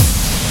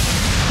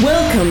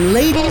Welcome,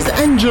 ladies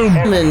and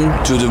gentlemen,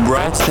 to the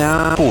Bright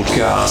Sound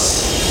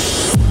Podcast.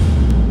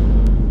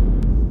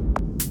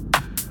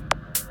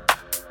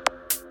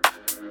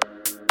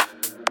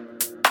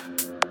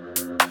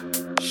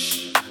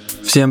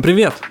 Всем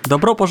привет!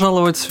 Добро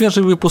пожаловать в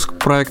свежий выпуск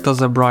проекта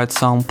The Bright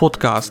Sound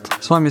Podcast.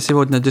 С вами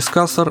сегодня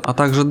дискассор, а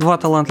также два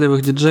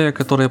талантливых диджея,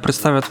 которые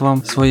представят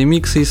вам свои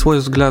миксы и свой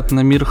взгляд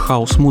на мир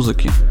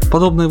хаус-музыки.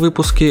 Подобные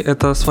выпуски —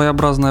 это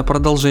своеобразное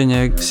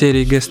продолжение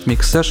серии Guest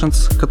Mix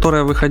Sessions,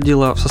 которая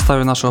выходила в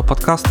составе нашего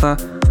подкаста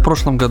в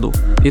прошлом году.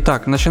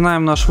 Итак,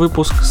 начинаем наш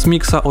выпуск с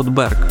микса от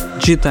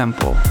BERG,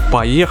 G-Tempo.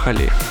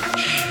 Поехали!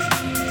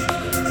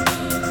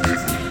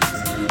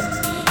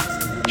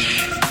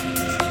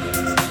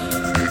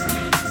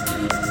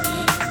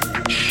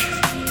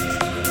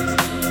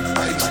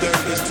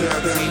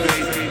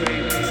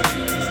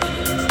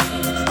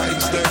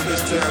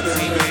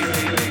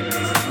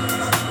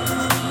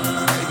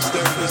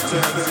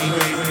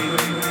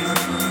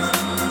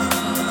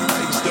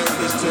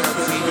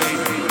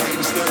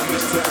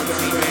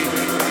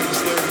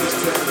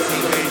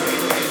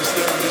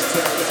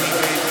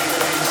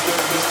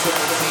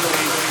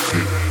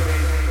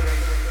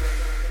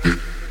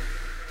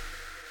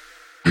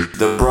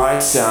 The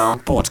Bright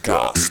Sound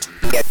Podcast.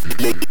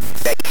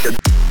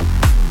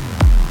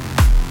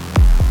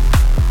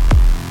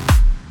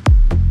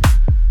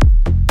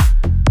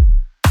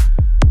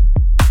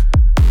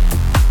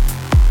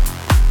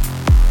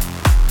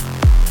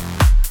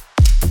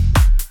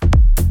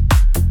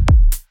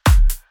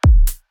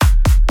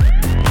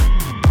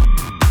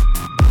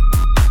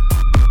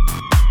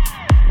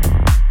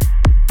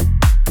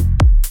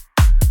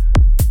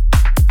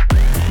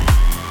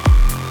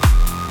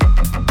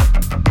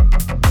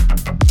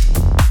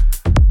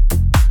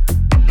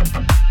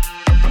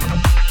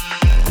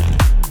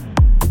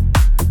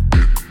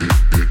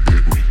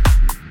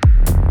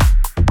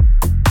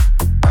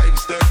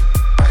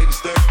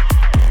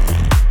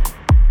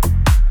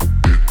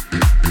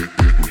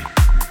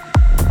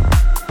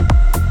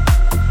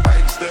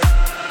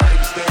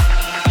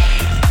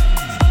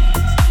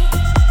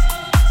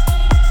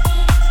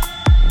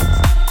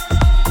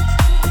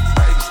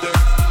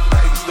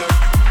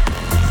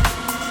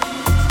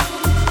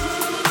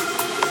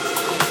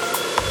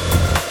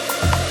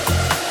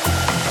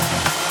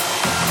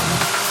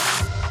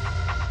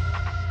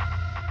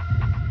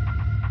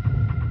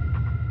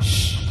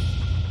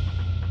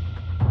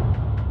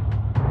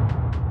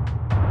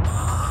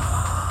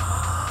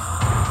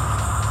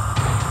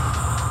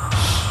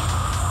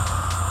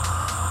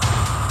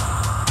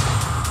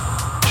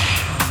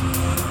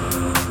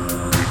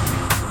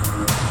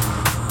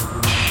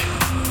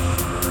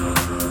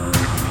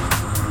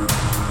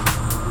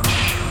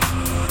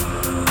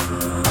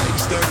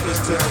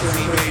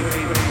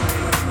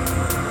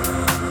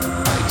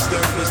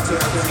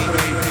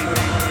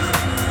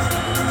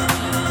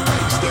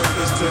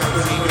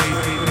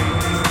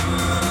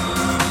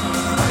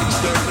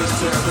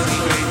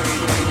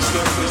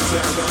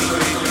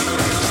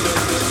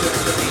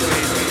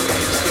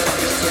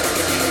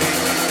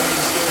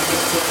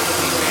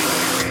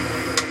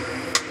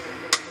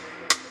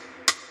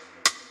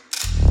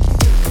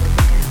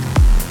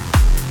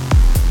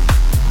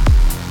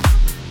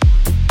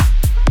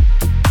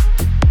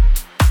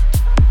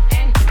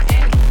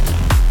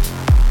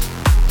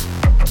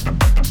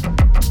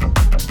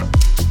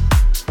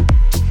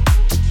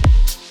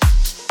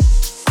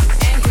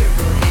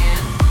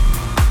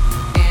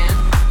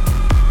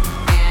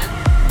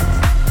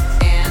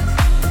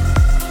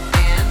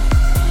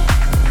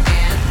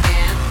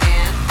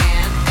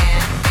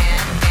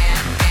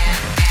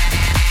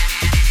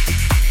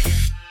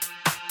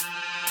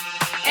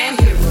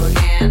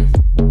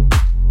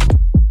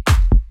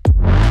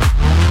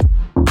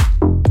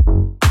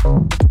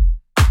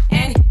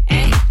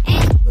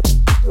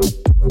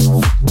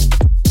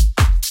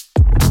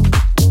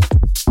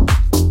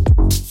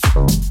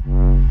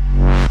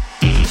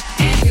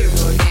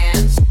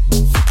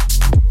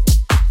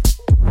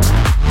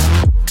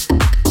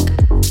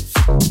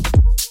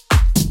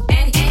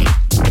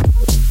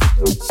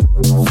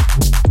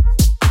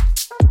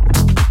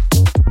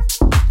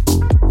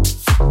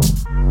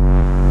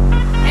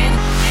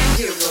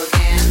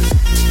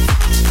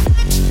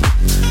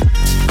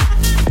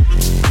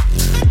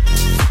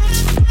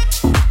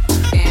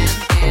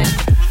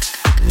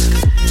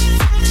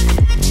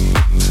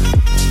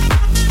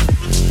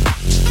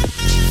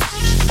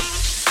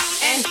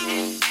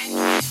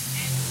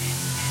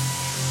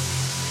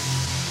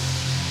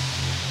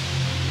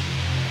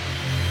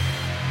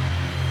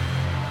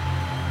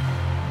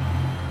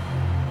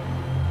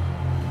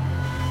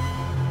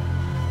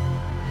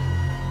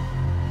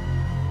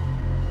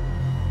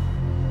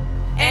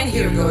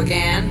 Here we go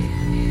again.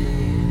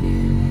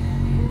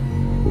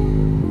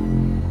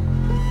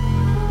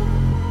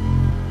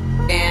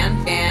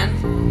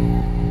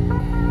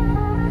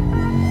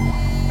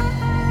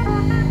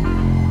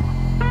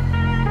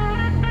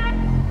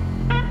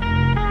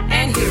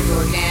 And here we go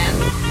again.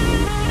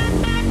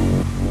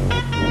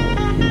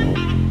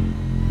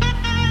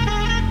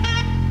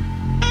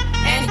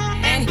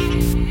 And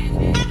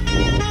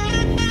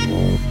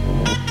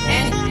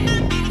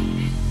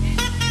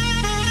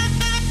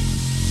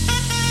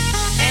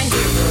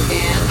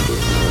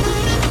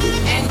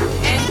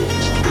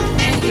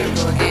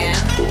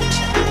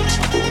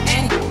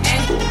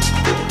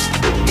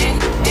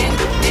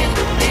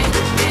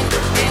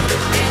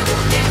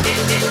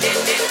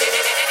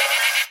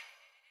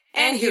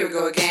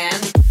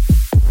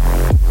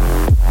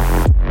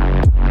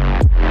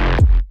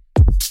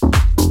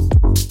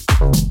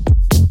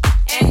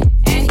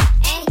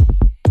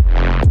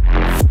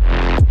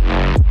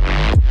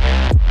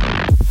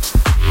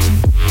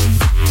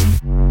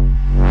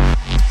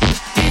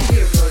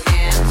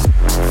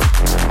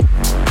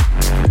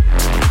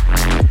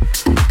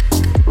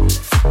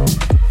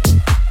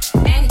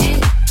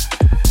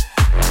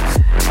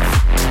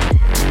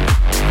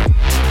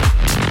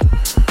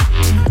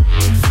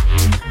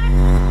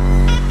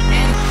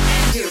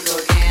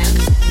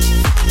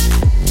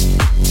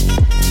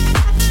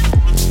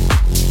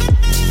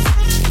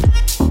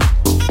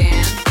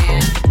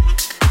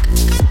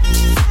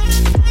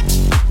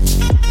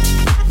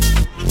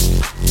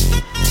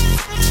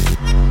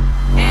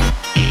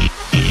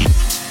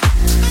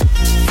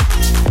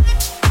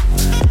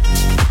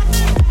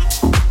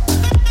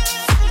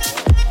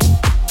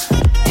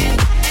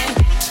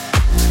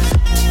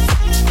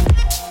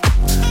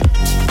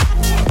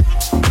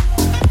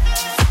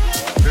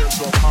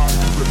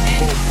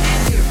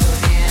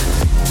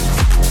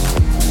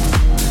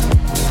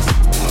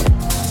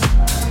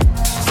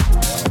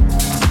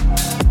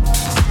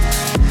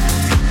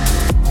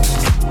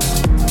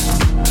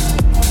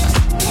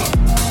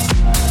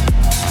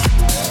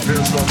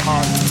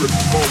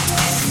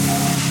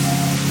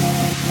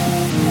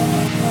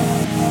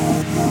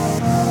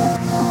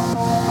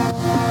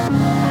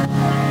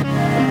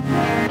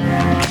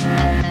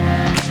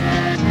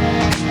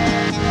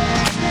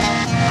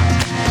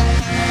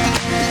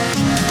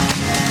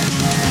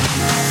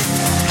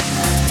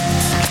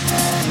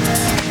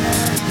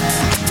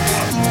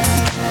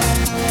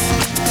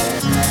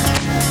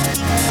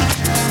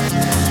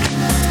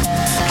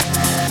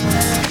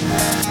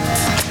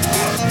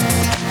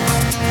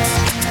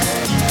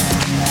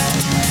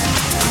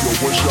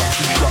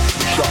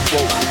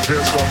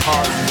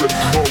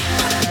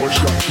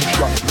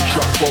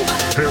four.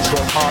 Hands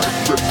up high if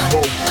you ready for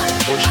more.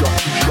 One shot,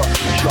 two shot,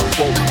 three shot,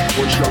 four.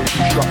 One shot,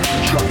 two shot,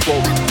 three shot, four.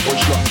 One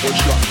shot, one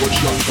shot, one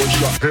shot, one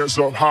shot. Hands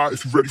up high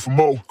if you ready for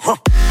more.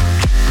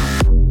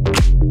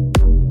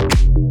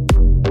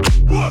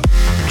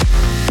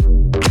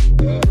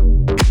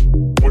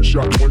 One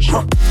shot, one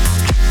shot.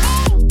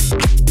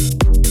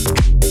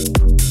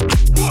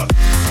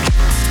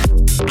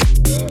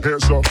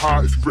 Hands up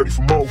high if you ready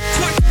for more.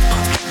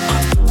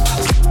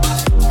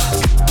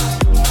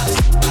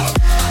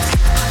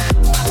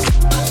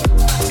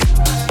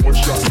 One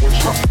shot, one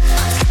shot.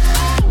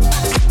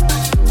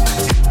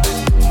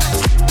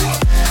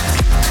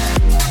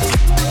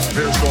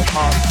 Hands up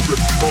high if you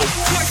ready for more.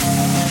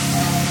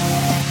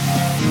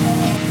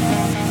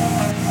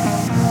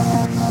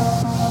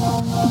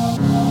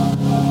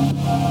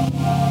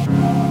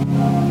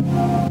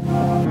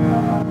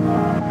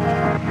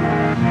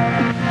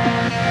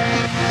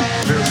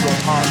 Hands up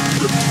high if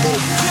you ready for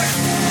more.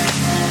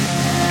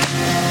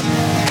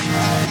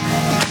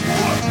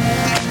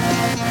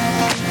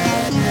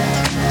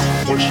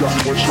 One shot,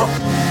 one shot.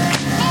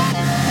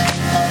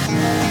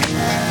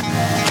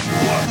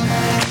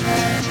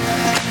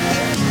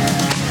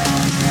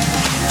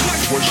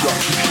 One shot,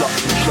 two shot,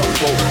 three shot,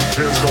 four.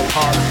 Hands up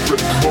high if you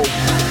ready for more.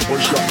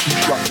 One shot, two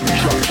shot, three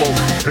shot, four.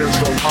 Hands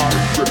up high if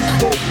you ready for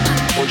more.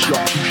 One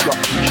shot, two shot,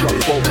 three shot,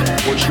 four.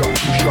 One shot,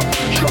 two shot,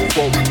 three shot,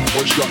 four.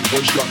 One shot,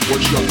 one shot,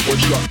 one shot, one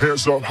shot.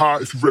 Hands up high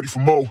if you ready for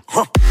more.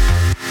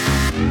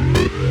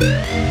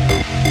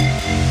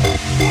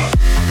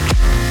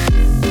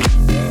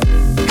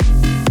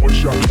 One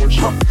shot, one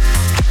shot.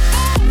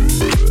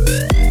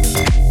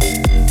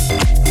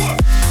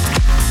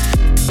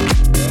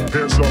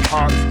 Hands up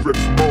high if you ready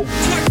for more.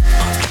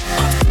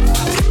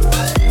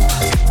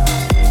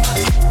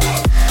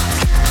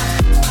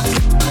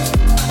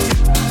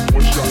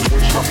 One shot,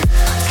 one shot.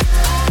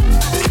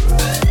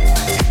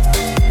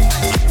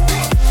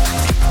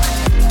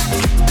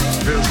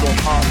 Hands up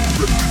high if you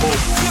ready for more.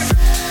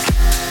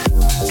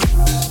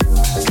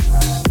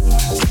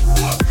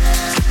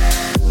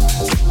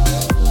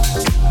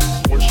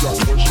 One shot,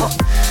 one shot.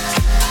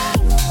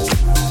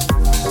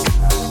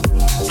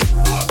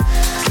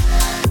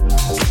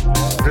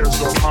 Hands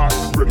up high if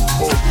you ready for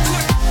more.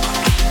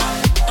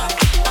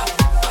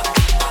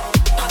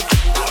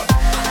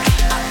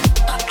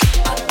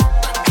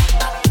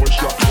 One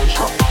shot, one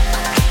shot.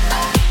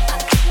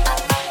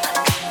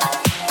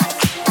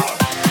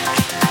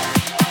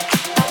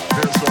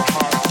 Hands up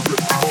high if you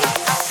ready for more.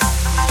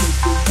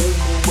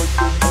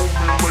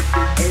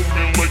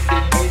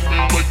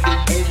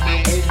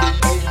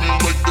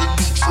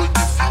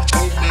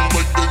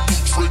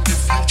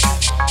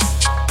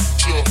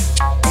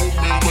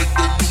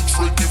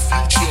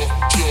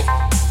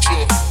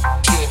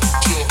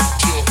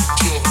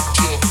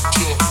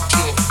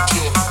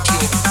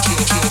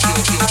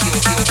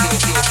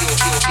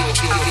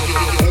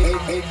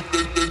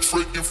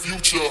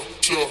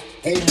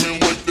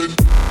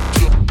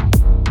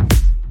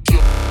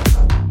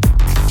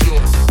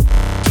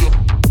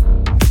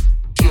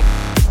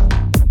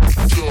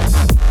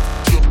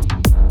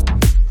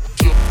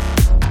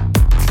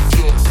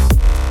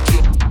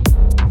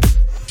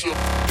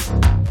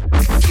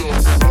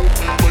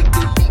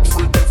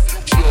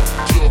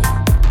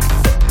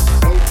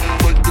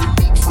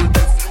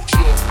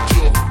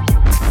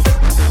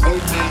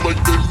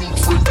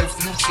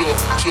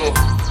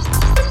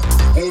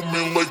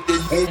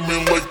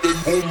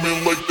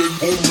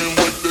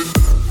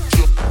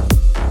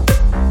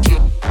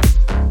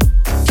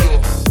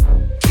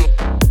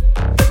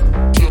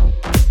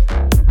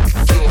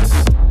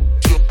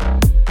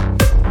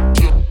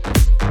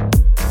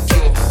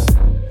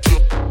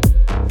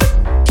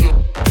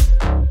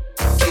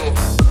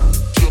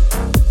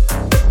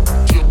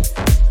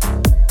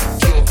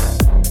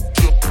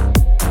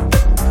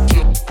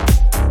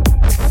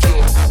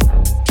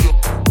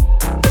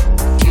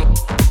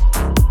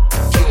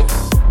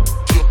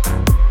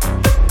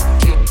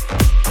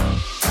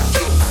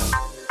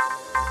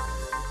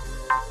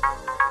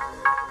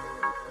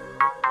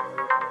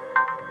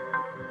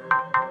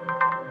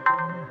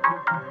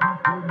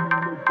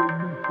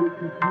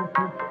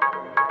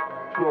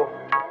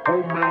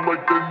 Oldman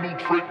like that new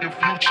freaking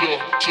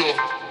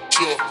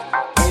future.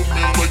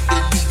 Oldman like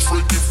that new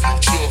freaking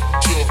future.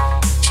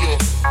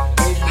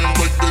 Oldman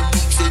like that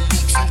new future.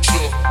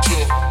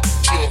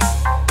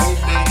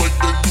 Oldman like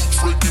that new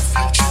freaking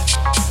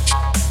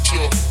future.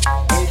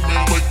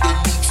 Oldman like that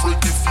new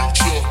freaking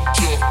future.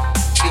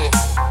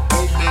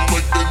 Oldman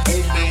like that.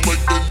 Oldman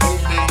like that.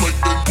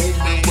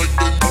 Oldman like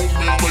that. Oldman like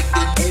that. Oldman like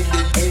that.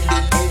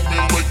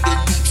 Oldman like that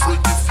new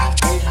freaking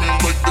future. Oldman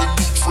like that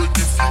new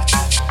freaking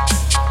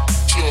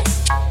future.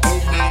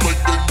 Oldman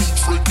like that new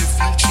freaking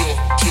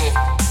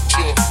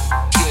future.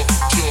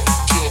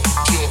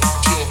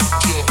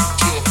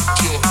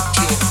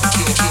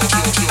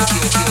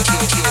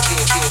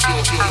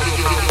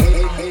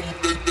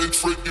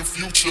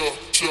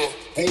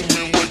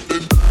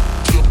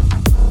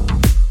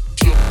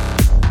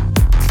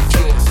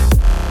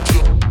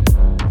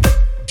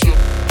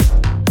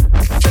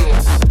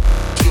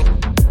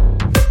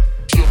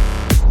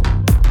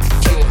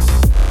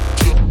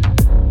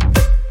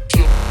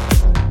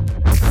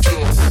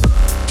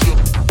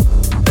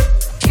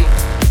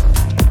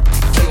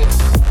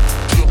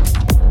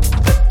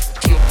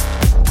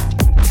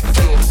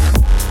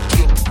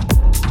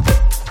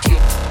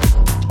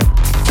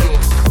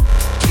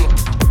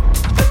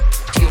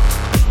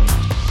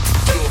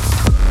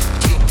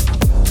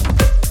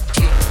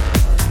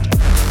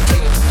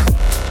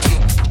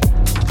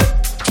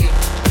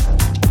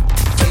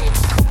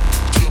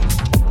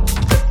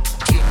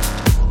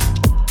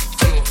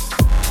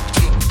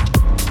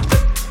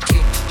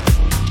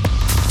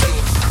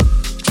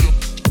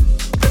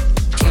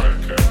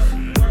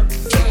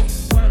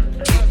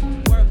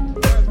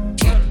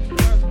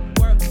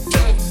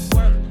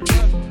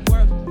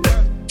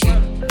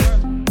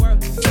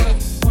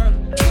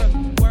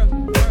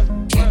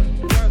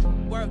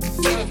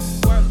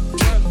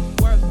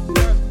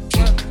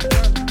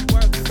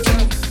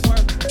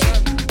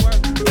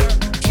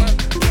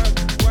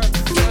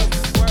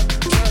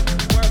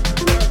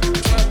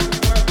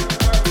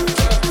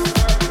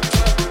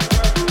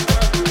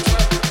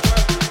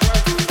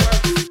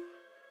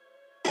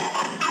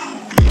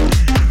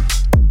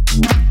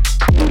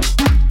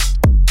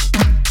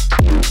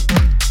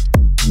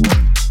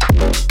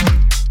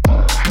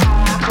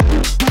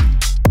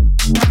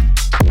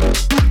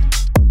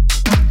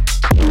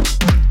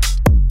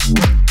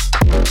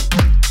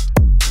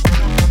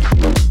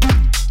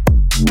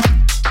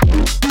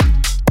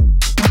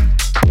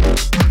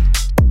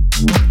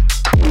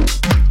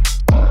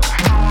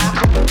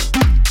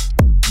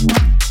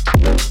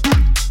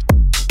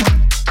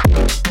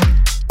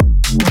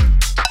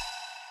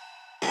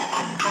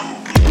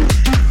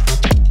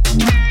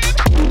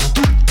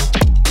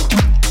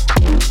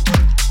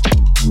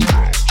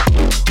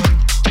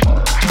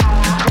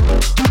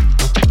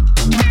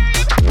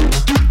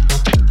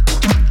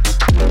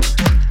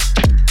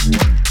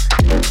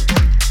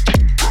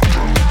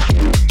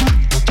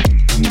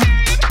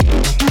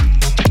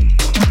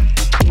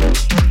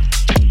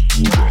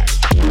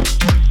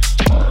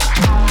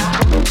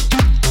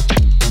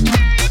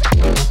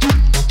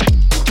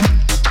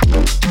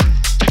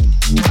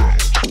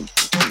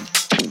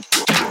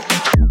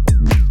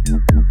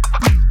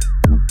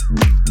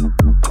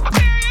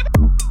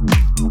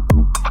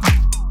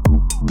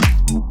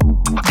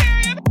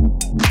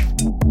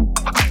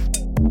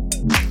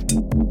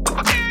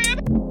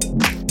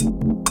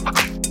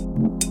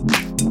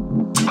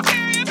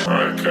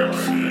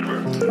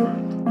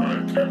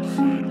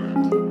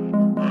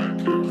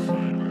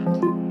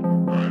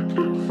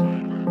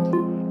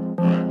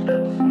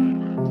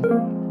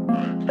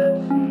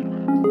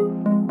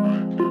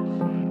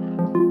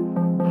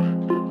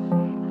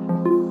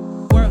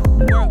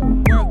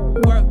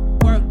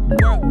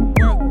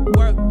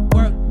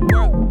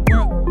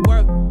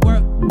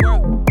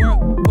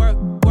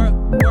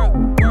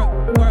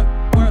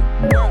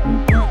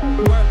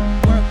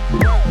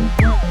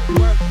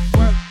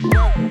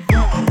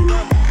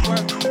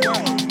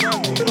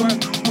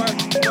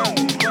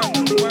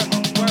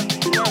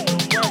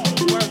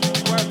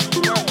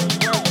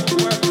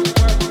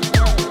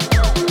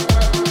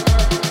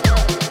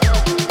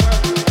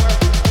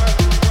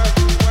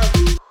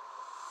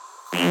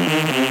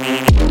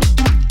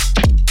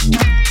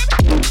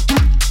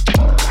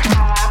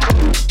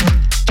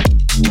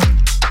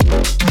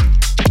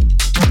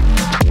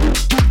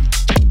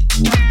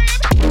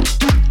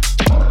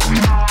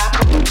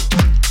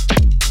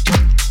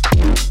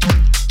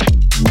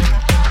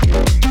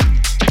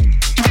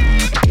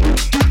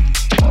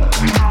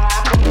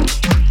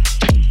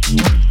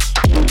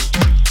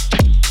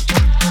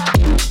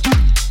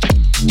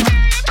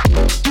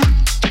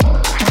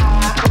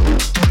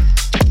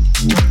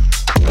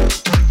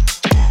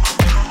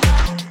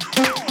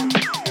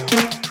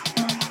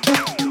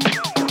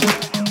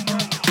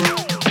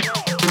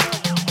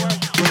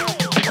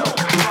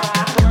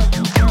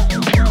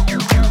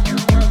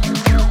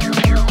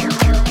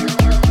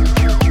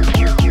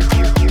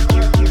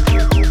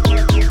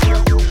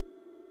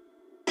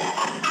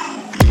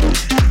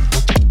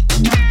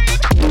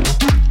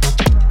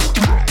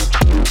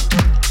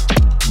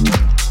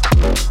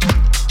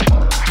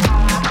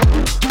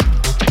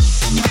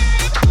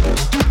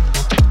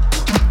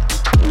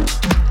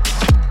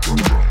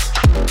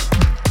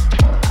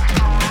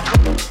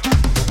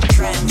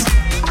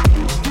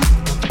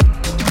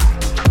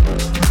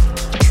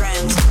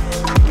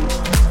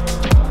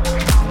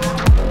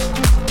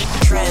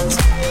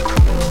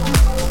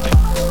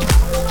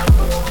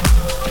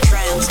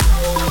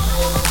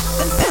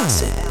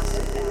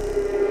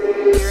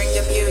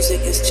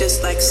 music is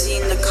just like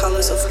seeing the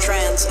colors of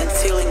trance and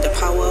feeling the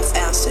power of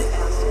acid.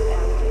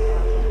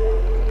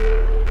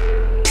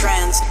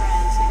 Trance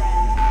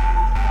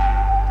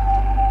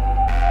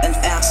and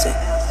acid.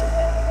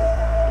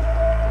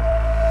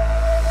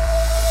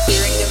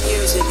 Hearing the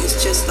music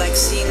is just like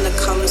seeing the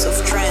colors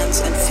of trance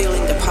and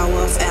feeling the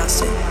power of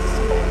acid.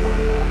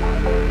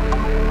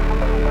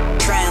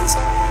 Trance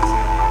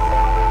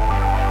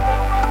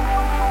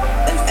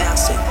and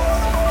acid.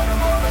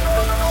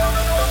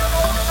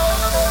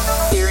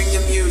 Hearing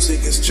the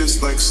music is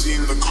just like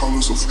seeing the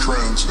colors of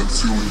trance and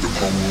feeling the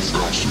power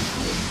of acid.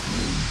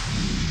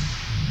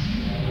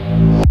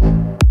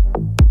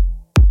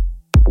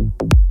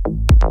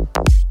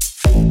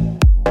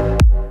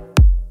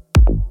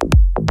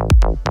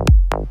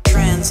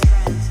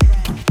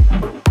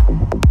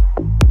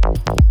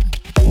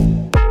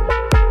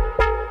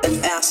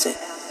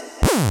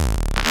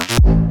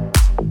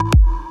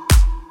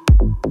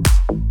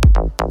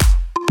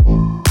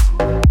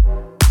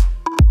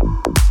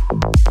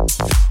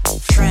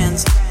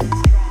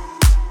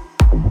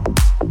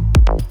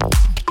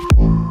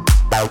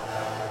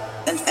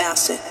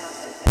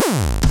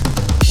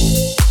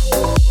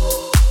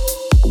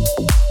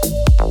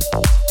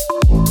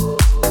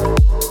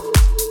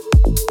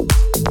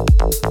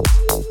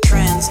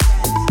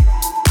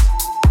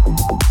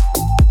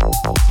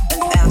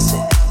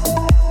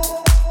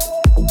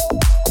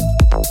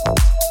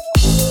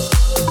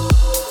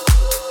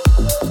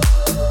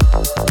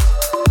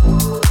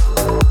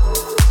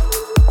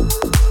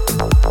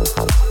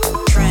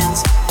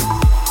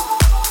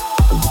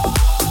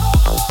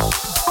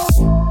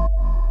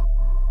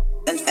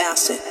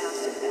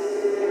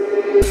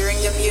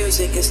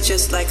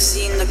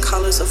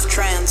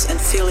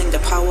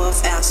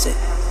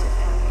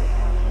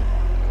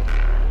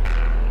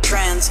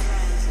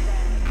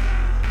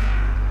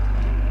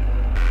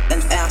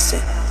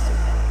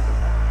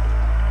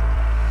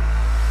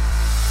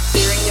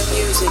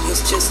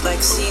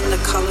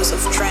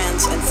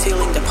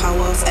 Feeling the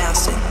power of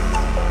trance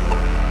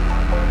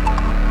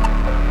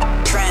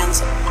and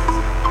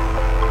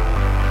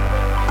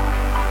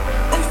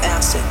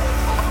acid.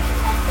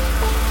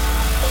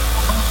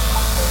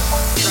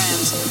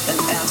 Trance and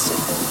acid.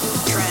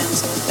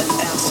 Trance and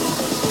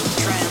acid.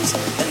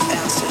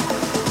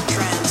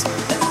 Trance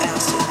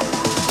and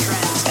acid.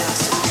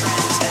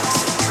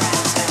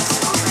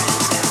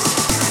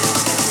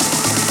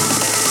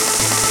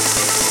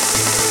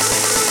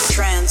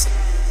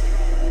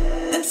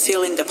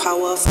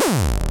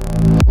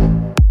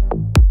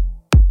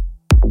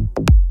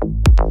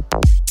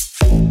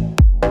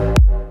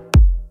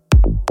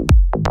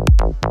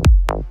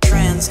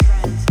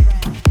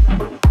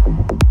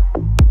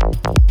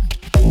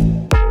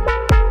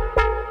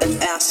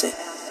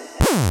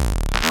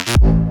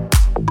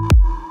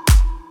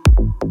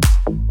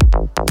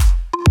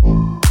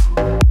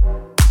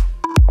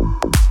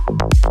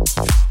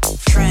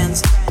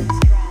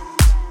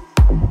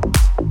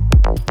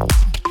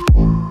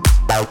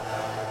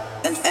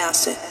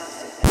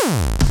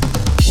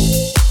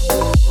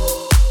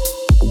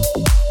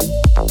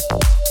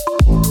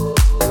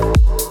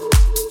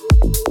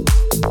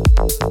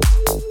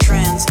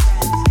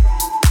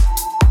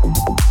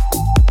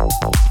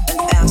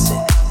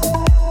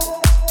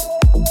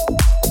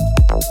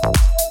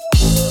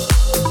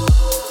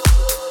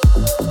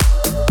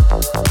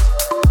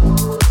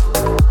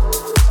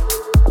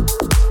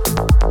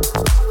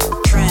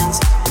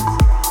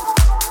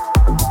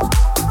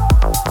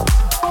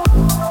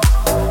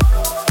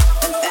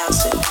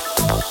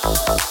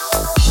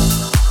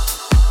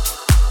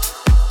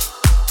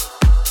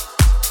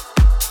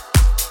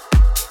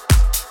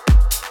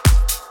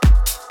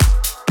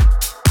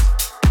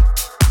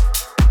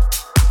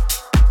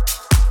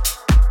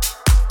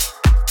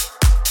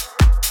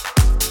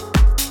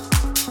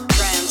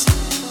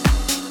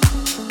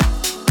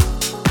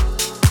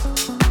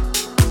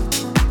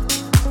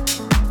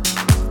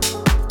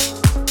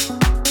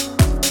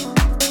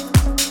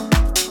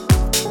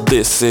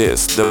 This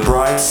is the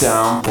Bright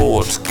Sound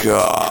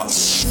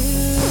Podcast.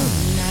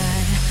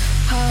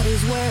 Heart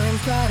is wearing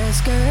Prada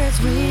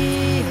skirts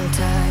real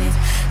tight.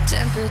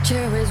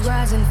 Temperature is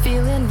rising,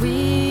 feeling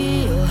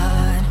real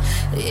hot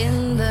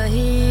in the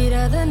heat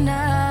of the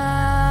night.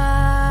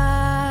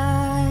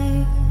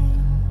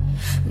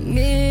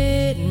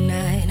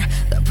 Midnight,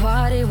 the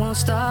party won't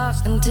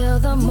stop until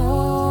the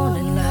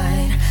morning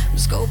light. I'm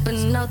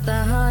scoping out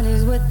the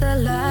honeys with the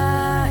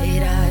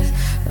light eyes.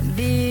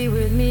 Be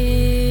with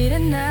me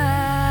tonight.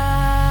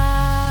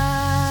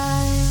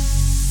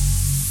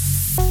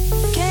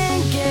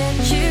 Can't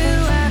get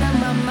you out of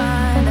my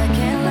mind, I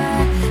can't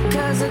lie.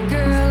 'Cause a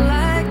girl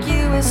like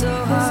you is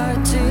so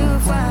hard to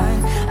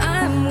find.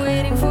 I'm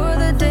waiting for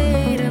the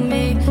day to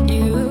make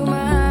you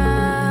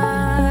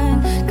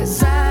mine.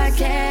 'Cause I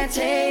can't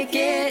take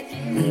it.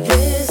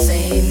 This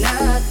ain't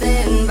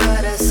nothing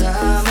but a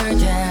summer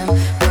jam.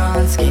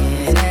 Bronze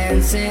skin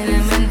and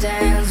cinnamon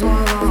tans.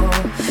 Whoa,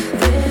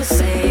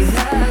 this ain't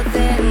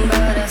nothing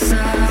but a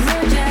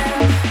summer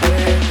jam.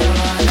 We're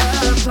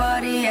gonna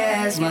party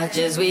as much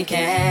as we we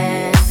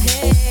can.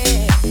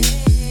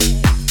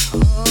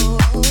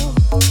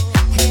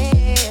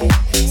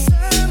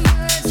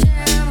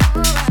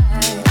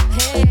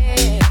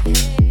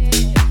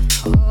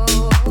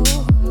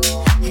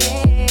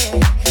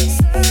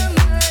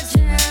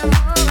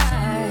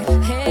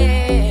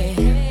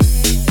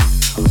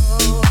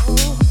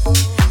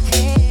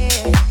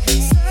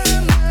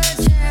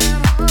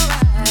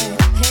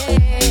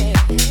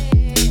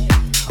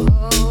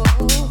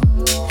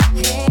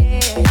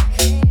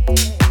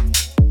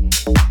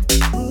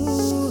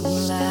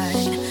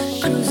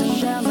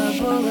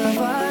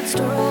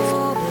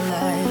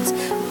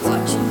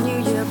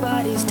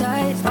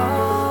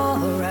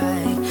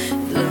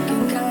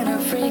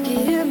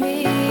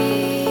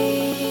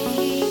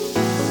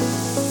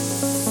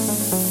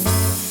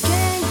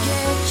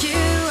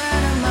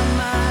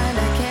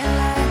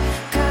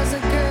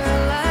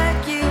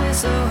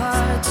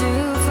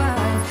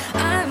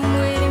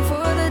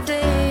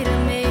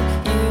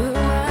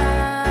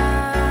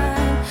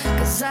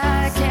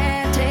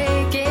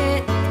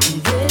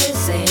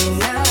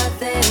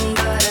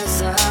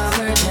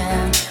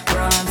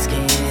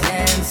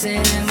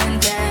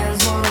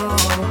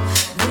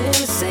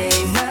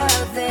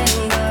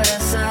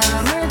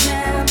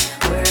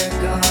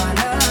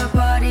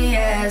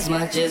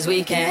 As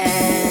we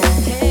can.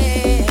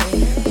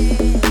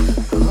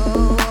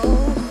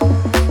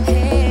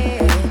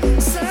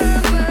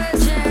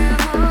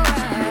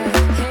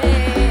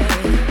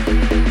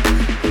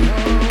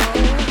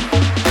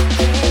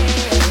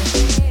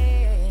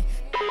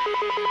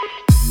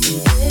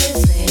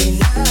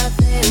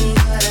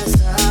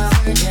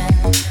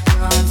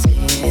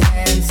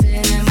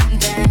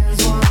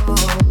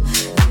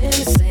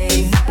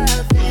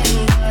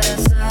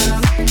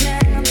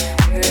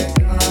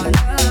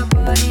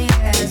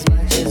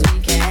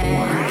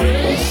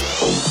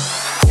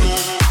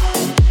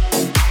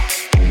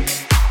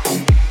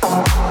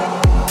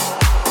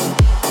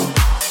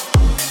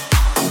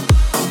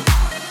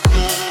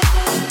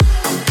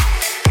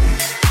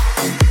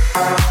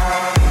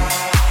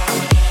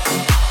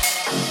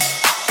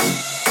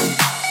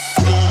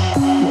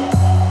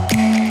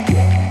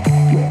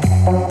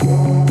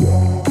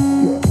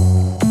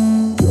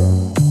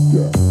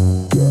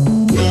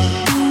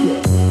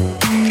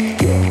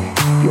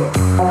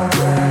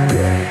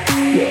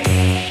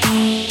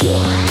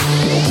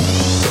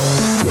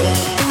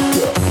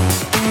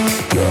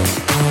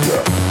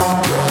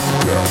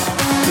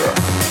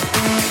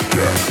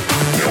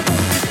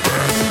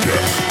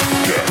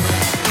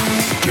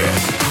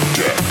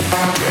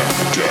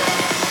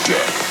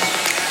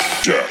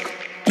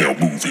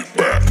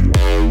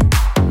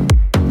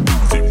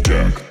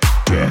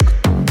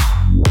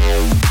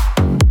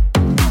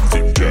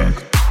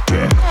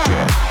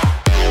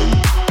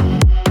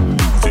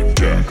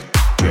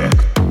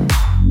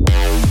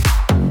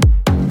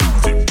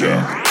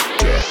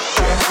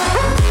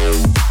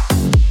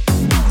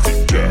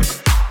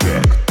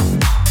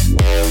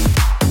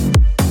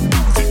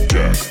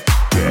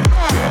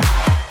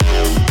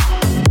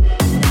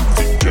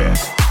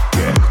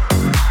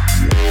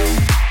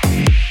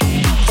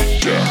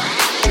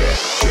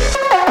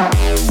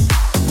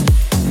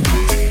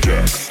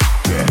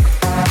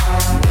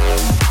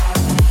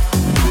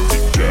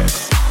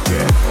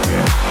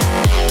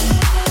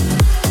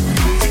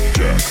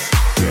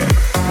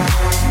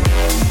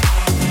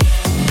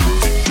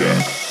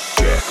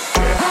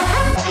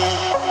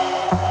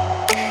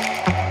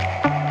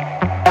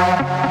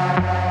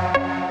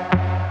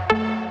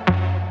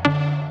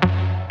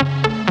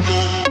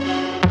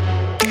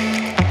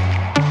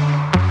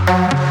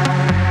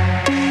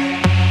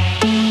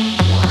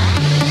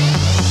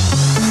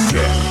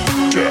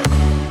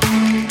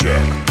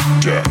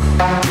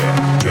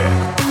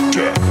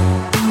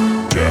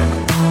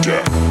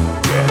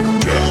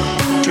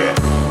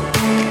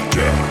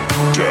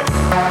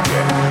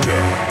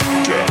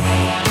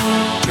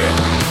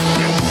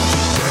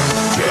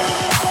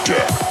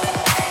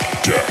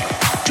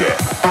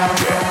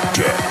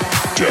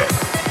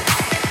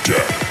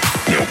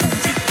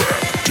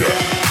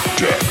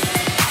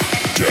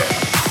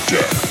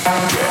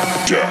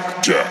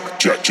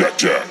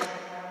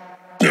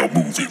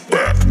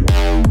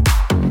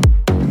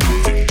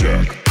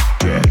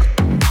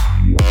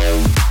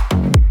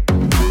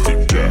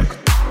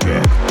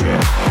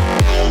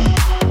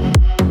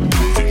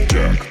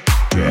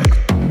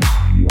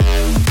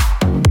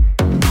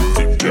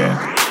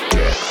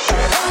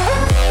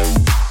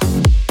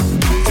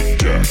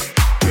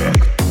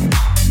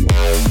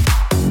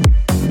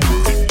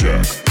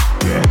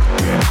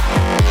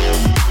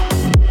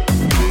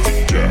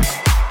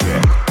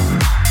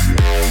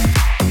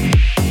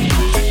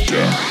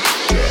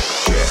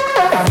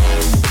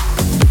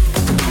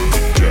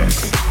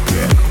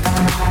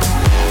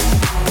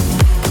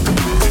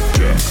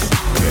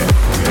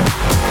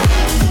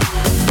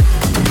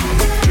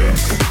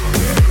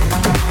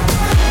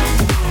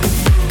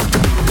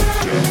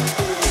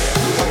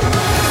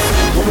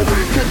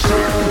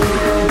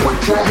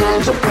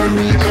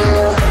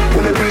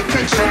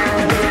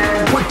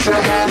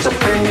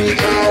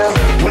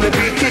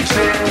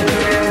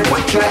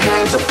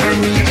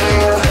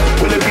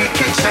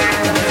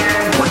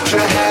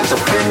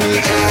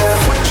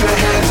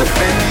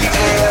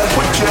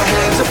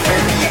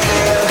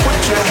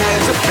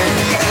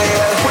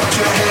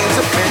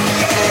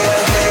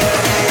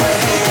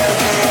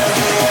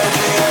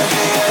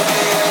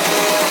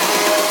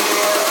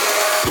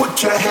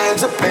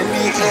 hands up in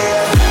the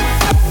air.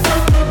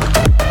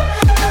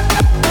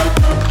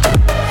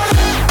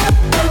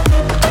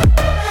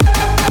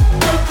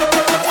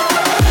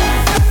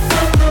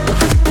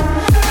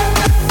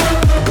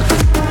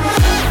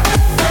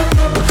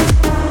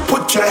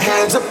 Put your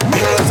hands up,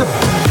 hands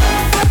up.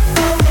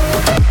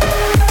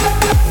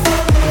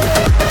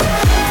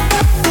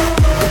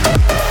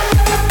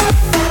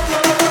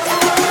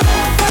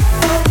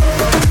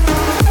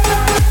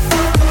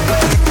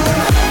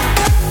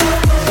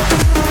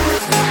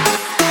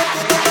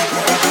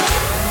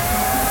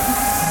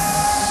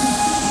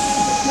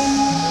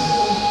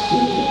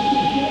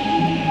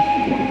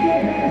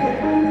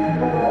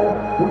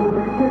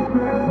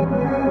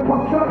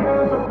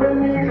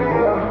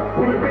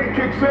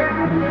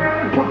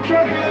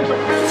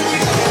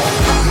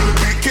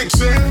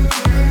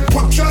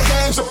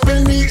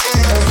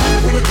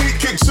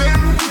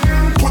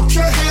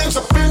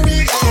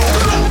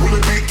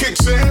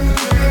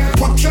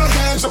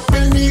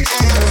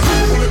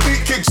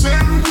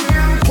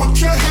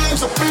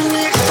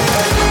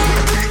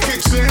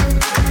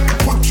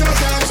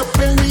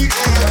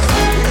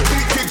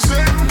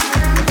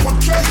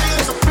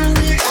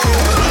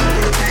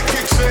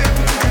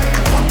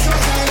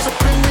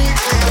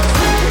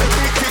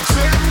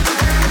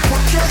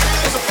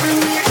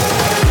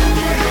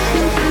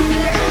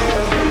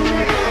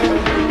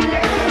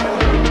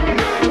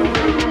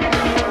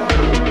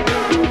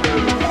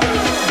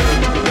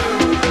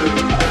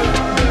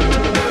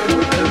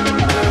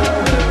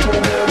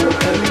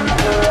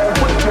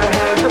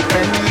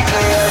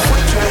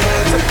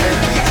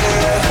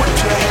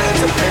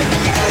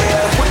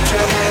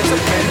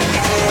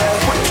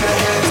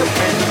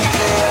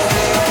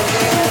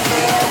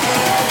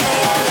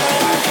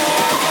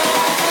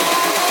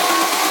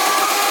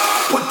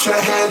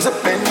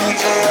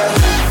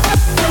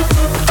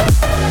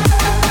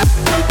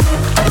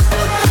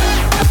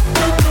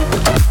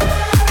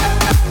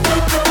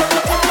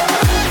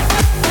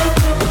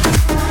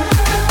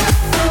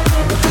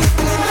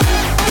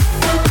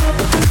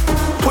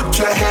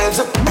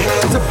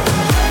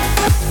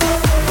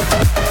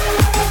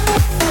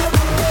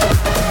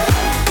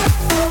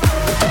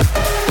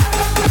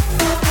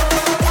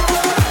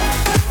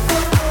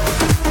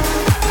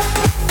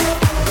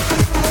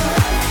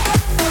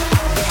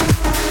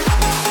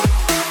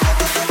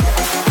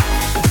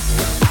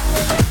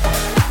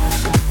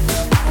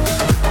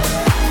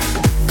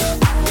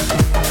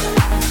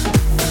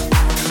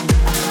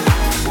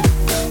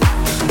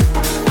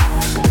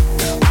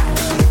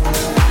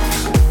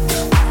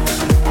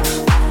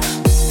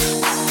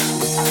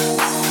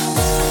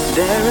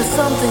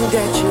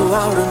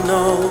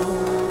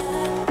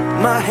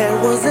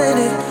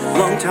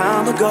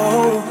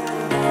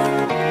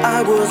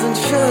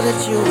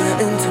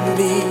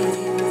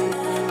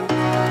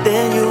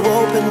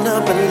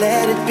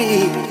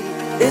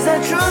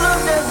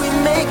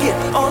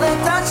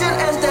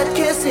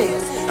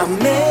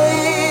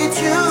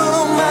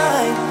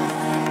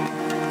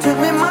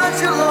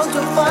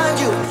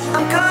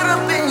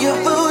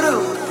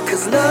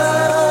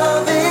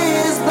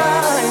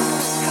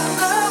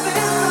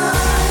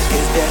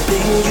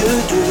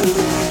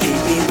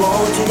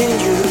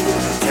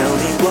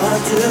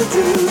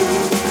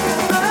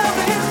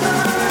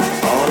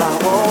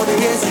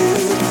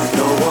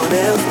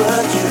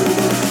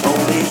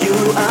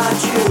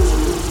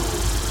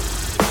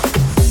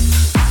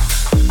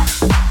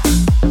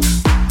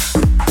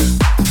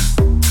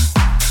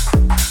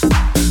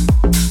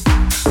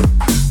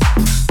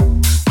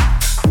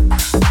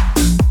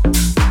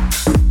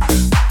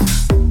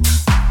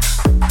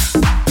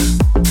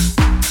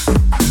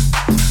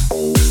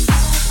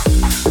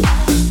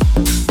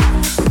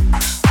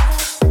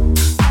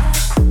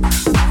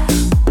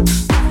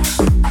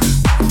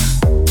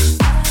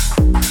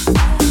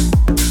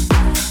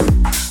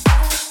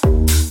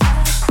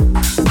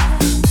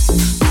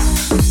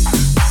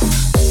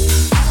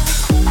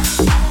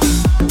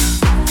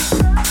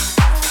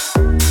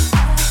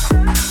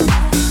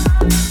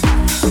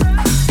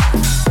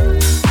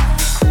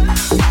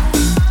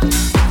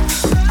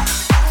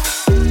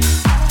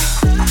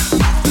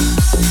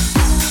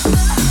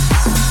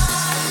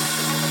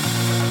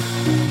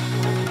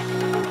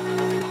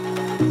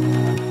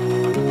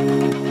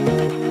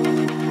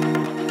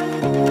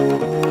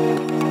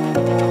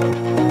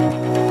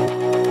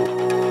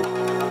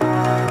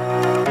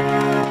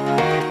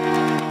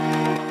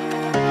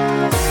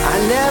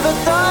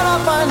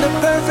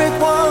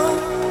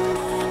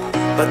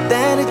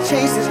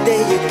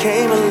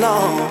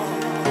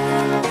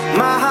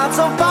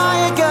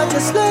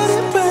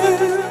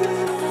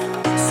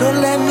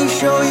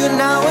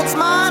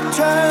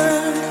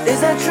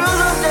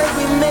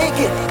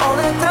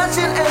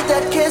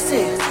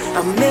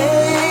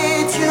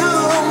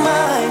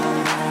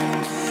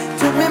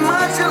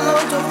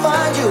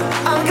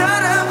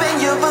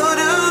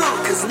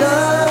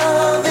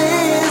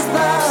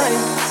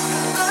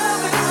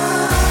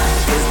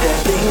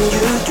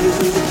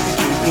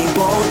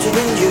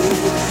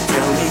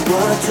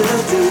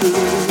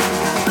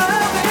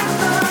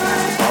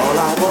 All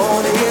I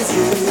want is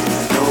you.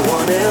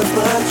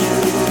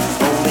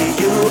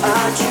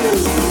 I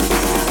choose.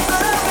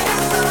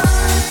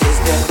 Is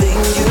that thing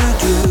you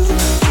do,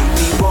 keep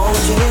me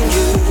wanting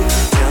you,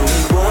 tell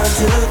me what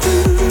to do.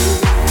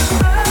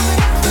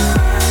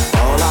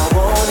 All I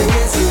want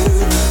is you,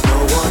 no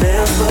one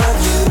else but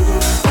you,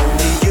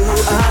 only you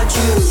I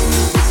choose.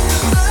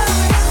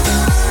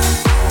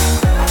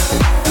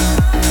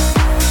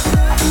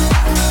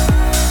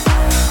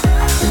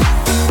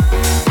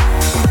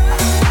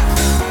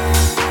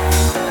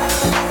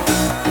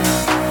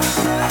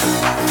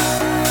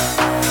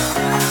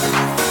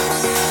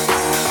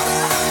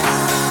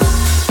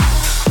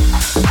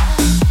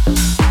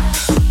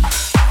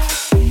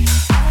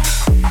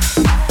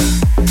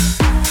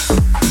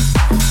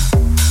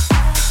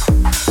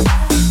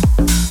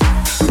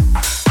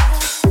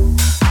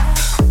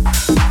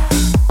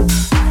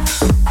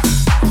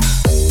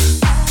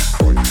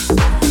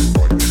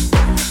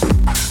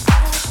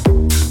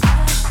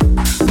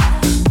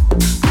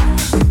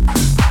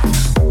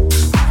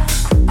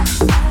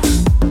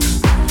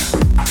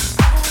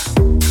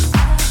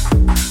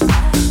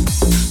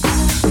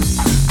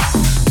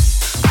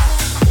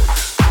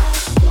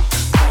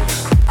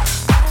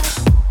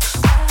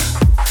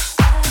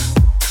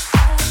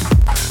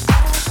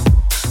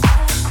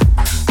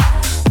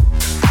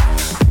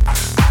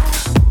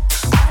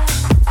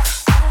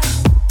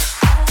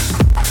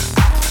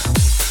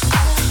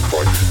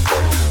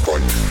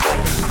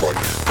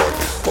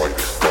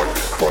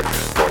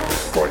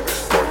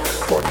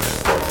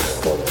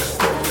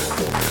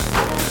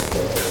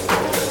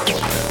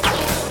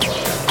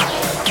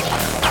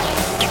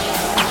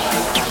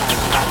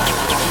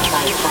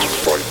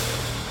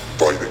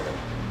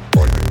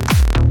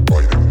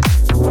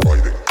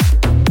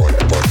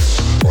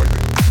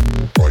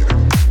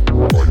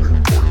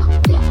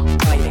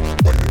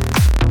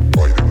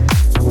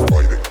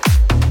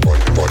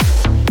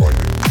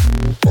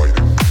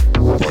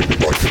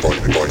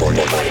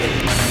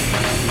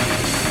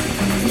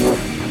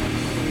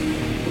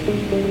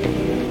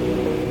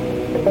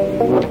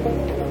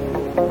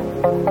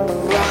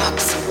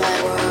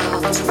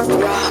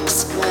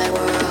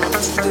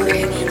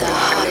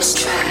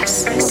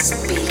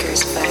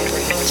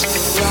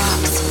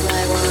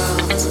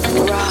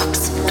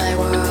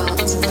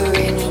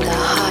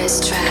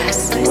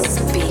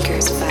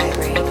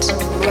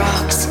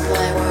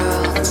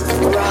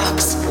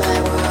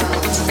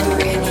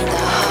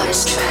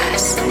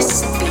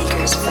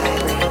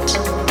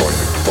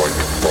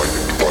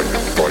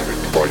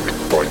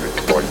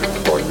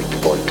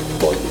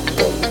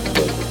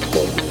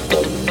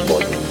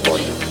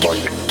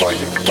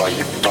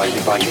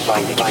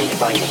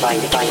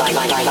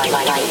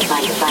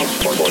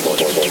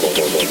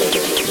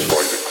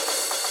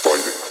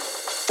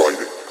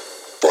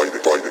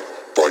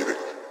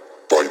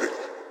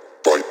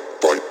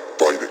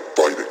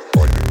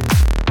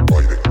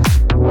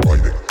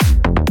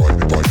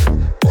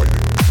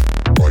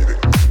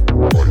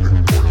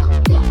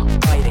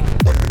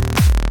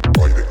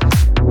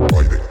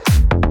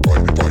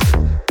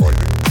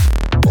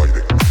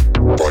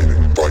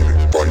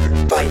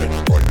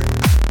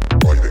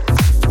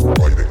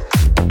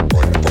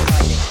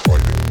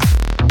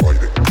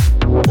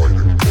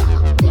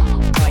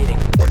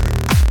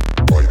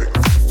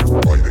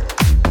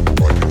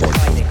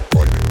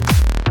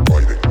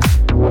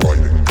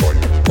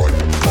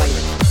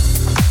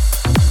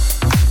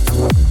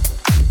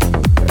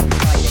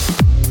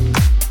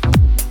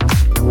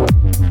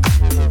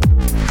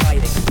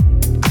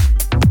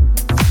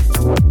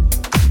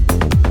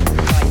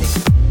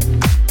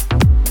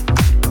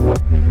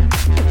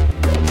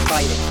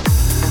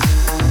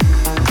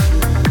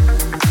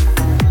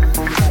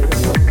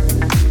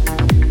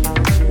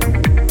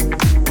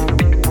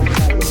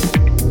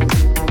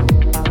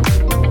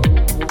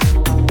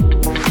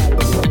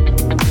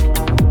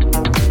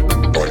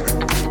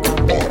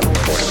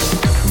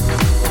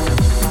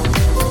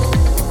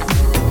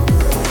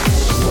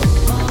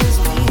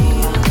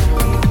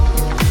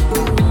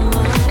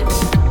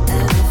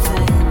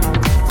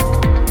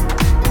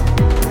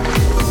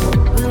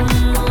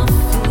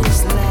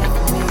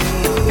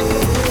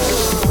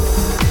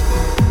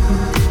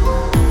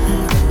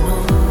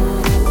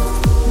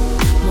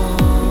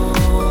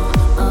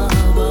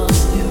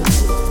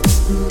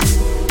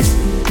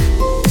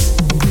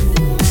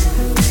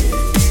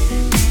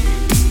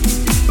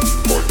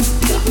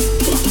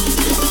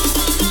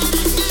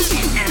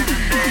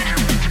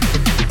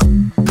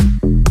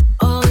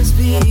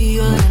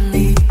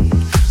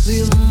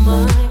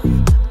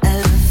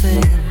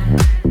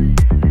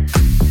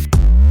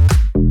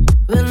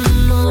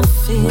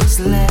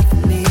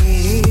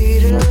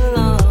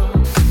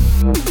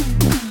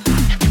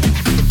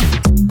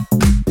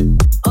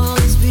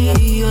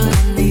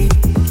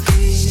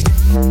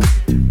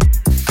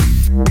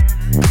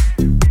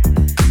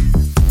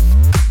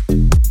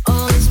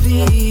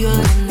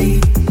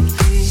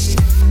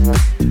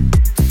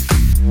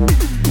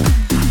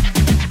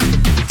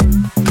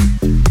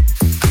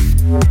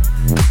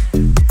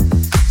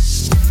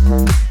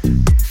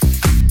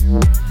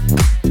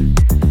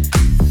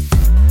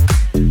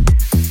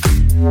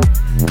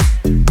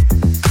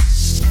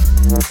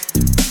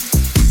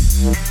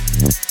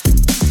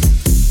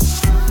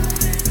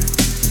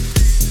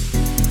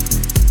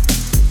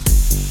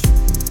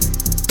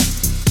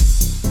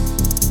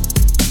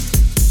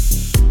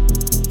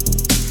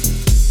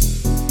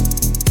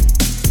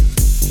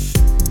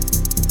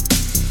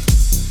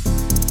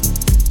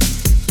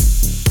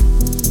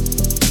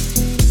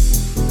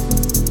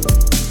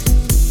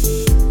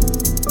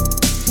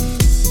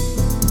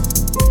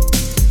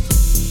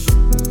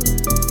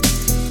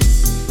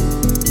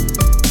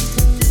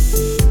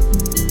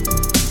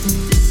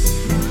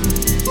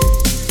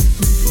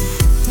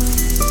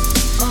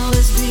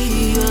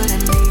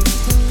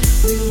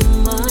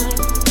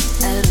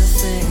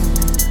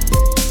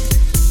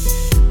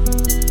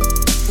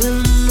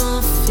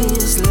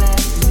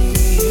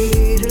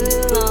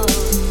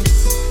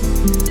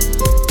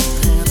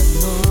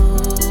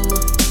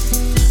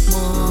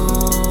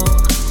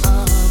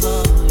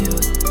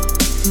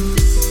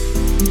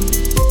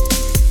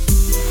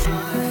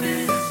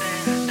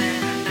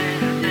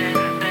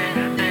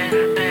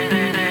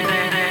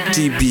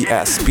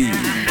 TBSP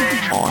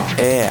on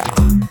air.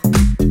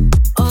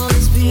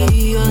 Always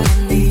be all I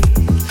need.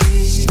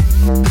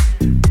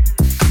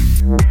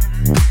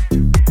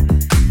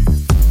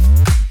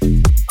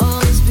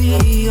 Always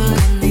be all I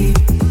need.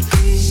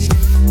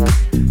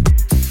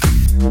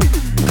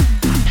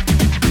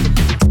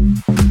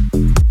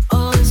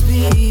 Always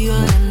be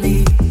all I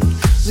need.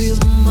 Real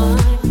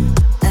mine,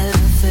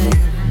 everything.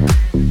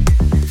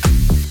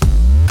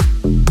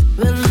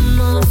 When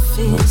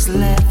nothing's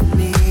left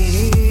me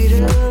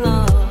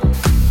alone.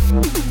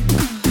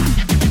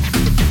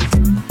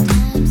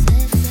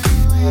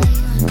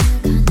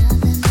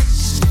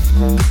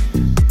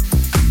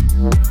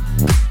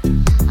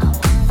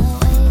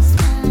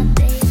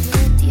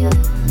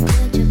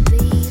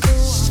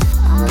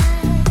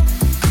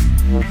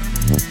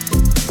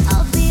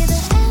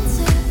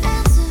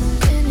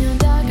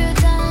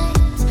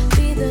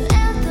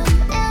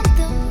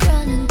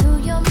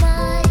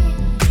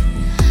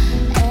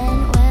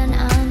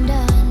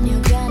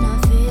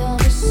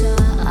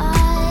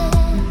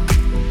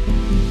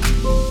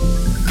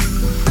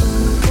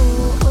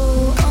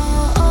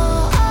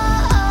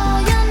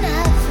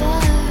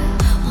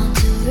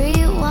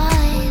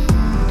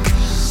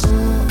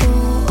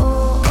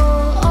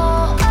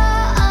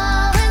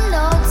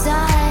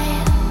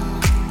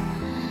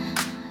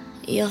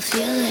 You'll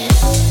feel it.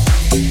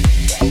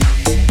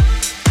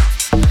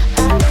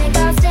 I think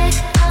I'll stick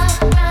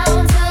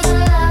around till the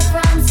love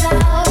runs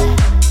out.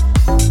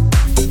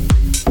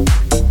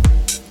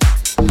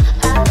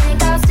 I think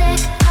I'll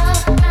stick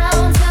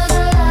around till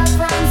the love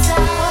runs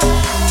out.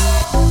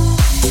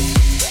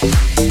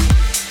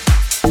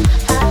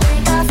 I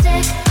think I'll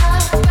stick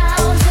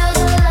around till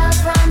the love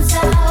runs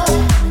out.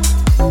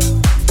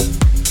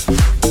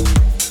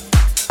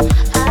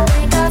 I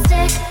think I'll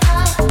stick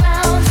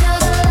around till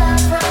the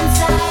love runs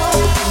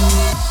out.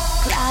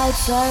 Clouds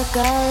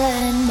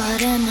circling, but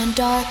in the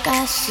dark I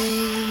see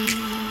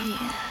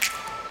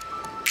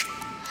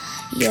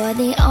you're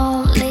the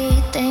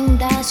only thing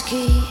that's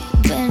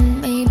keeping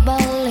me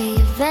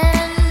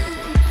believing.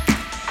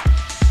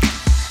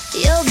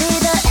 You'll be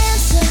the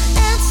answer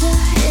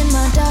in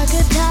my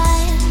darker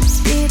times.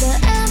 Be the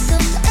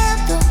anthem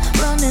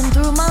running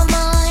through my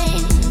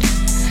mind.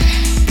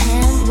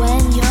 And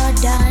when you're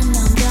done,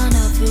 I'm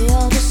gonna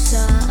feel the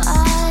sun.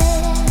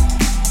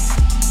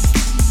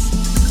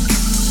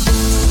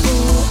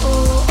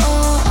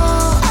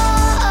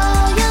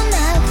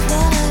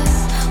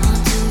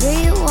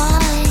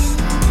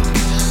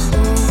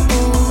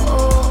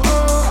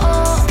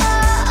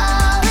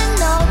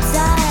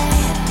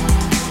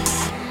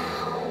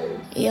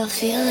 You'll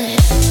feel it.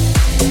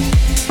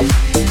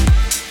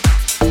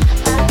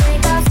 I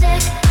think I'll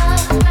stick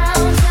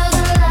around till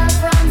the love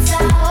runs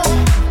out.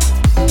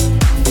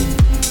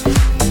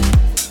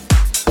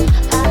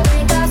 I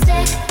think I'll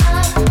stick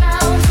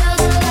around till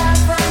the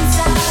love runs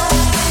out.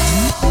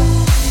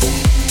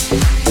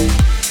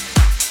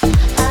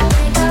 I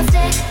think I'll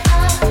stick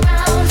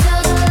around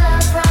till the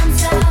love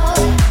runs out.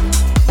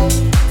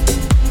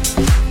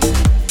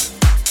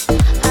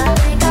 I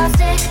think I'll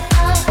stick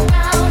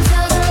around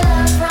till the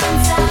love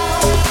runs out.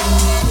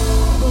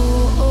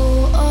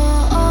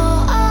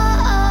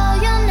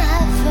 You'll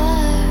never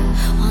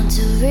want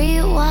to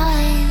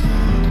rewind.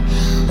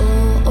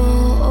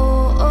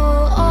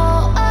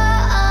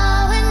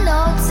 In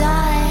no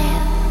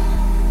time,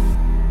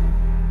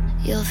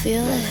 you'll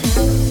feel it.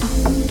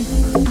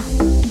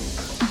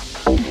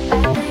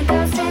 I think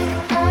I'll stick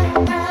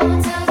around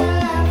till the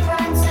love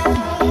runs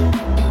out.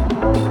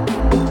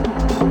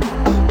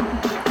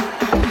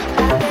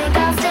 I think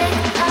I'll stick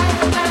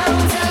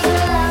around till the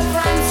love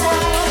runs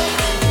out.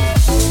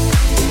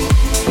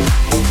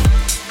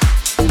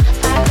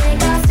 I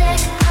think I'll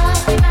stick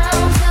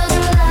around till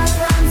the love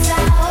runs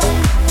out.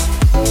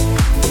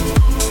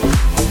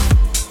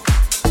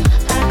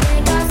 I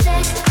think I'll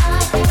stick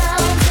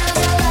around till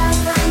the love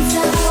runs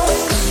out.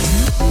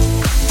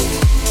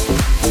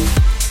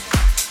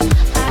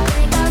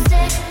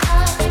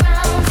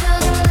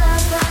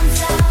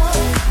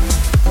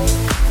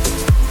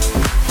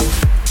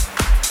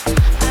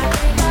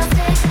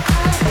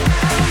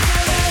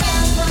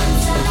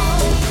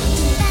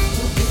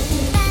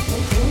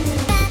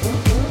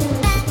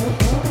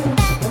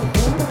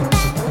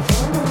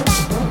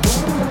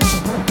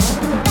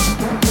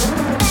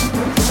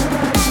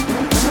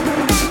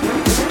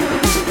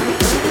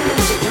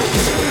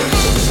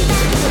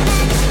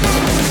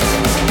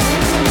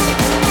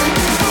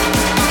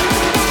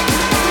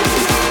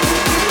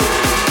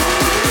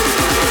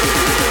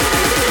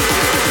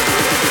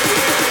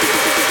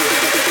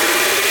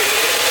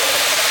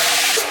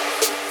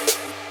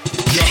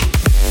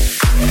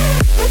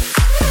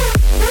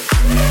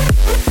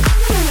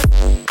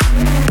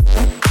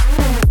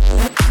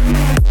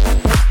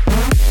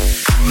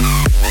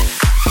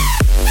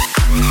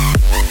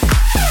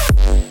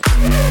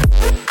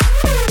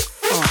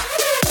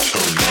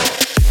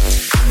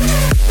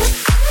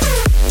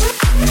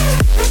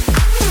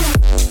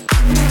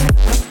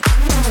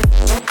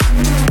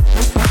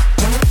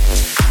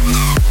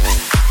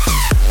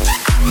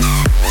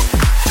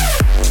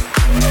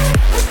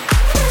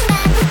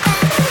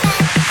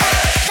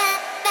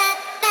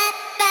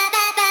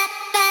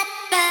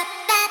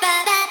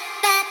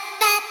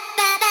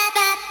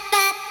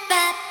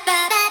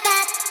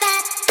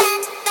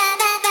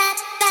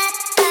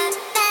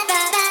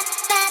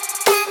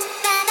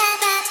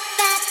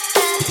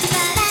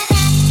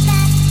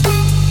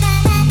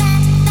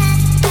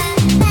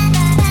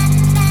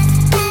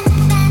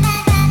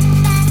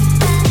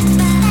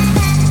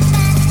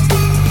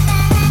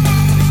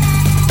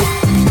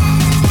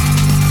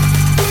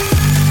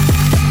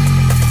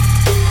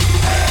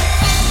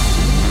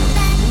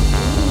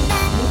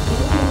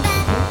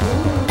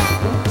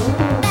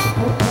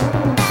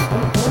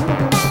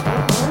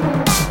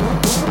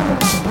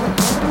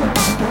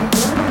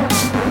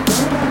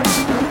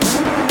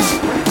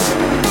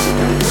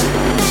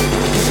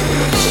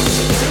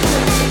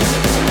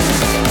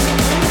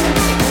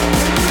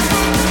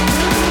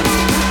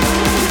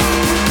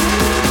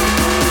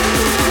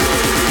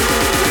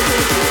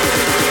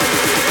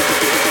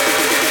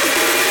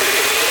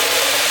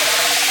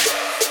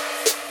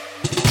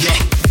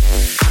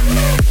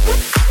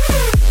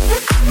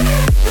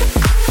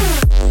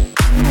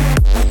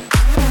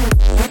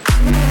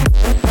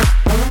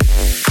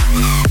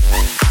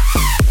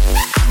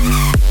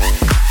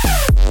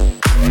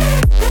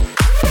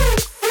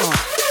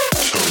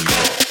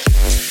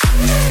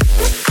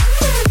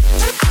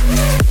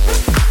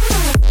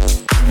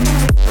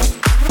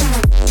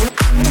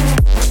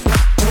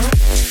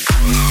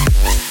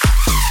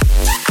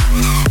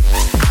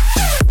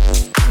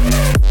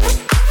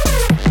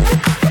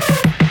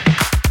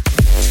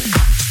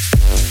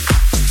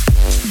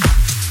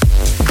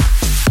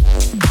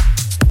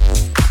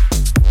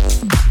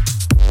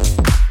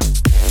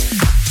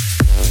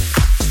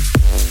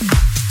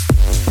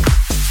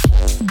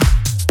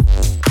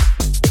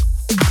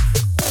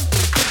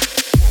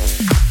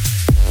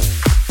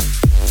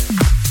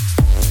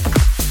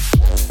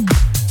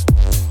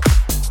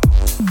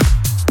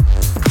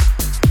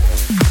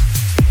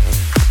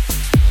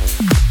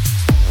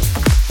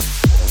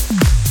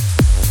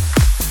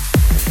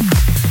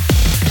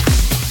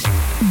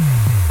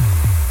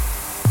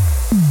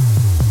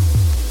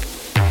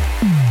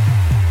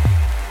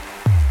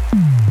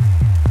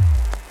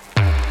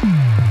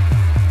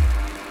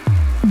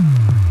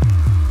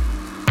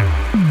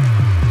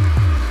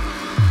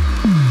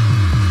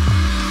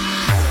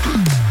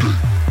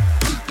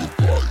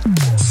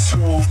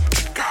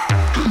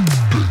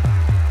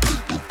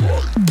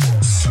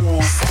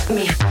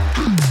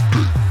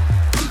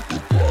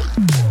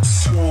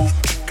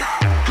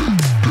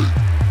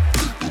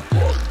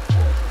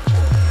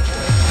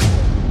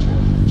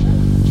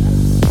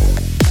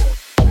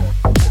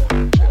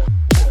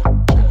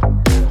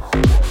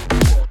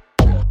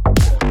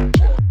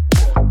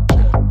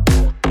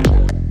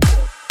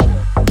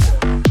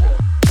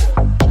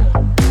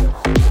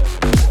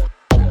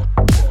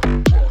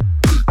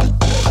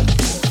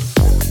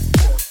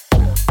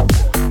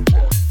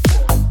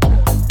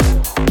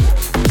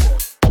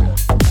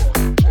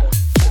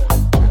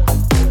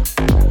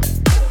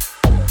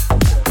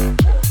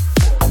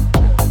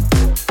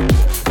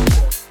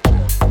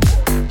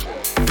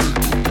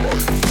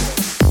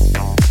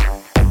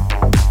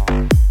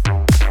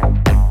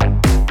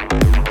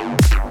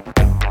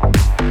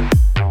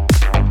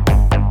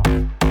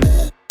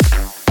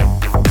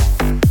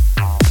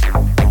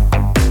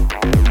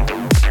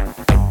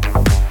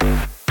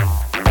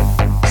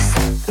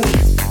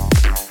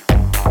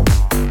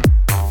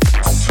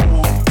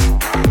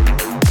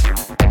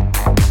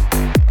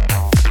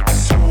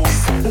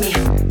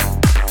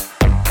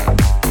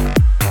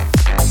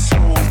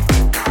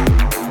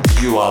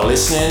 You are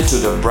listening to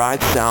the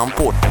Bright Sound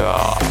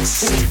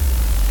Podcast.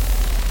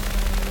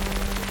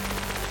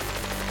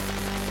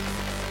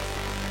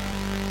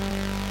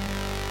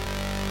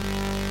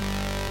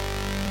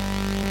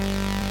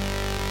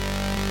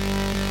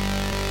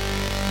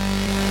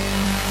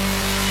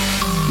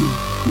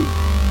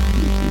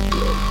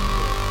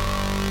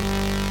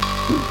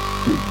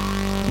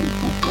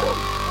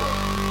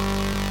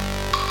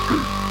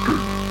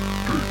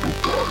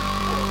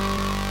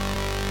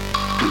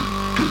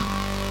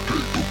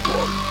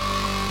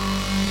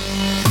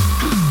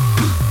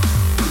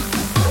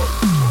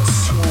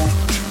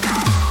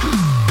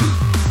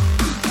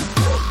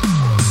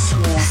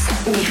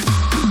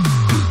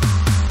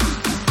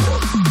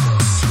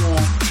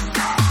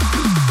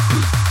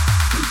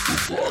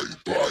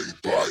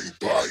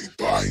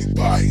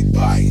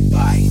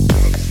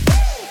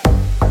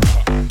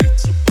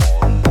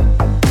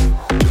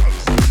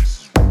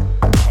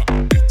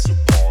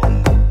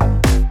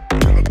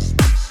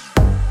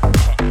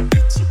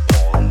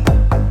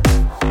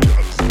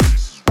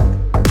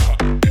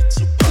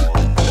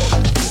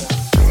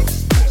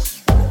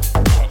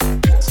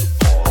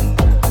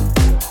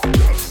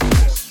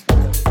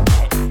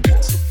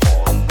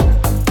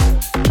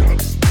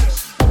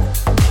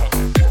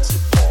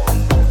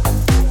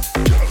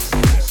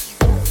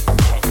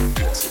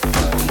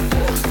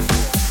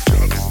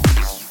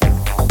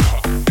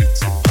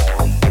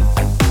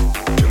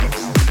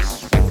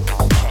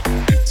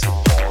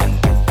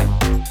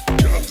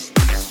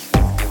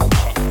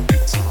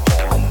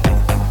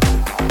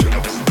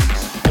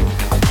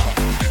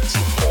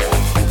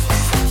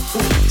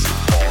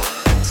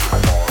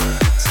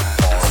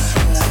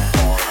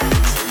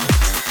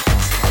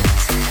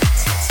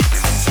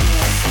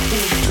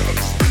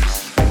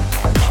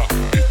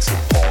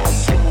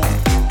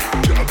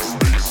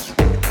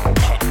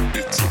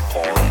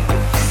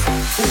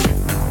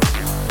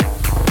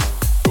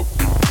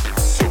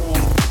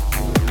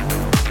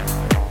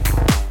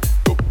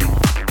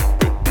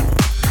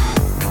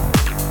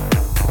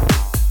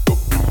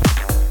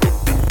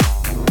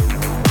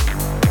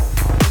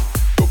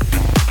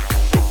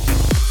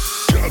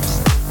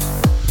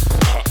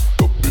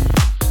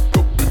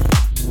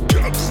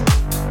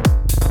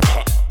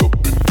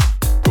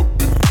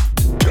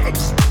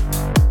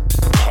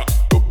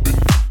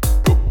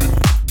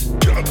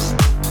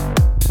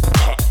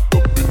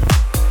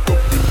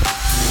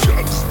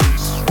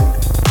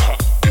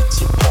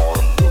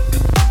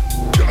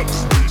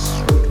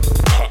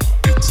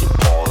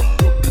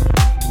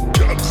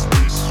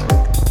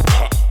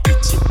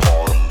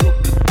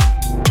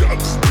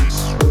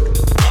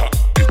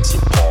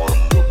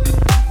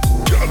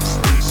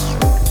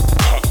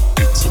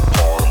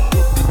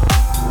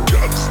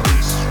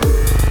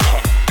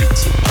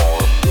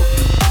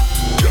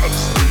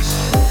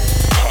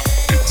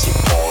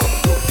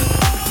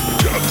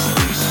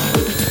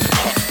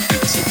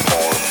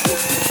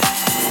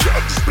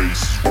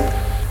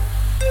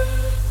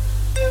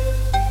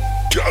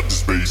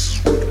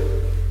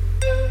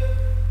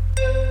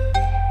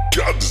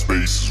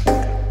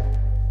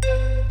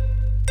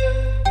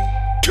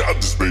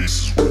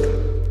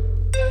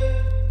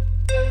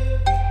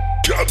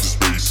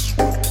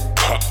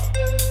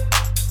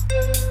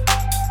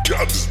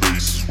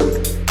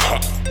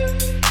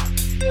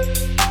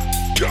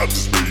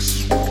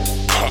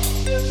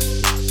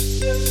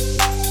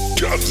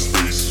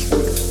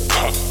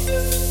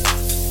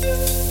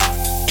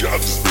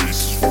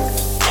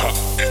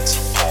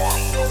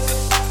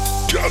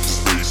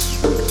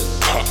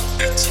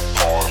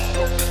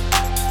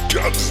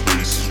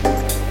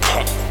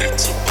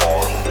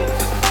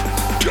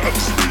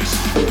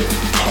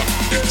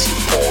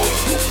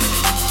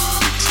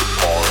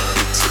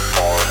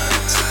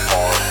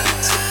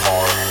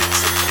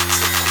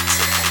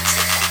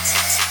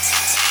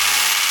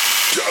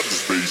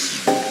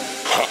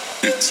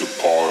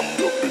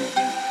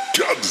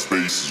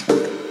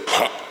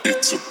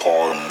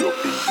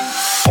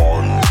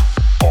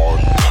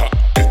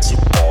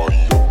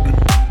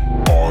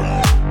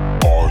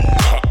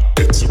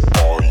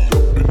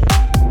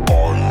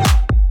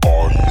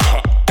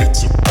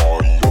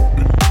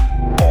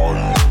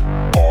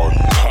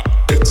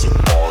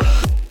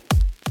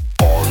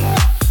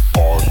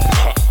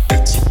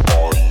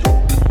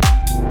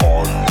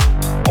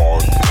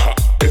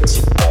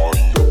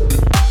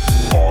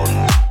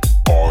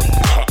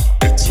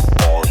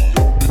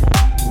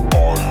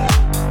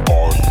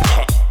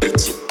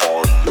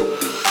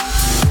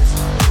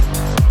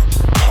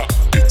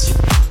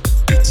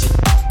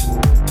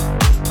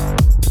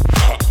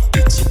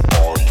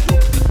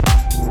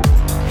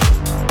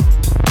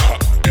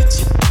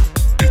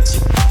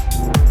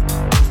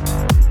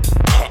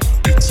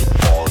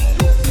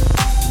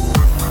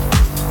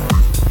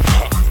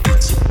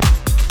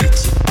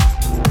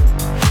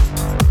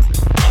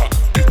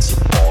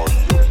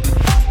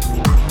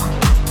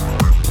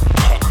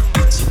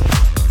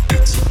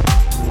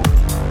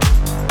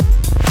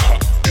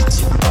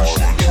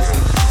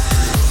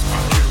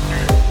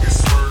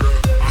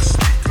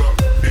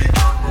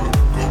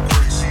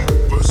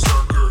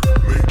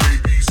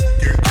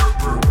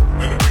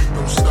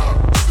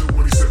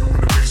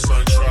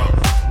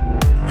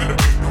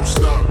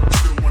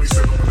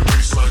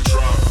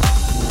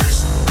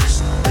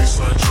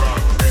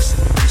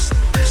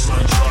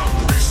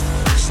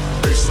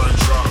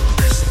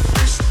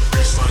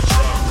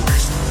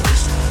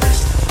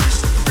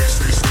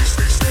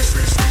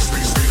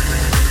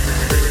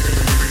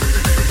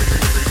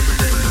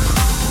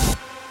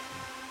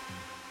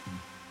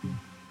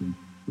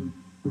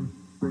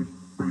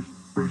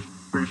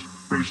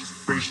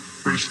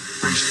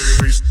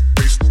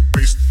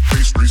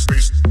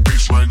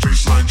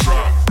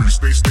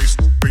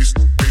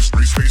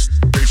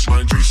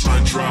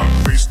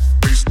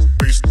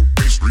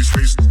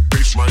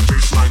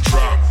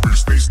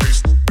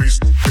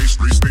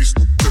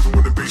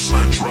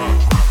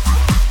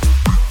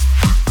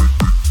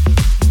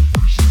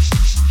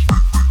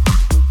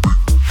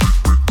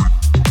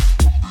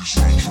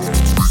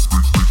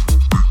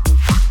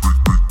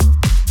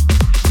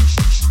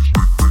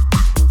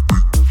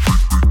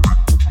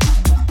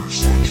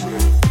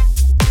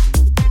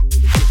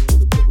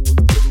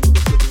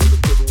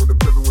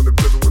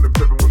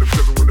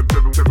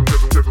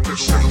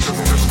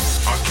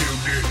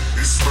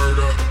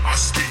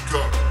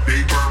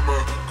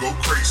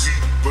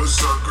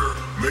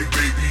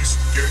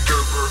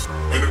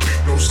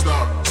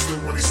 stop. Still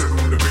when he said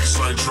when the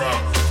baseline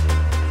drop.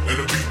 And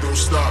the beat don't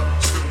stop.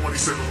 Still when he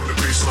said when the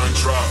baseline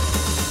drop.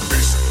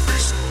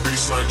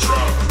 Baseline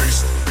drop.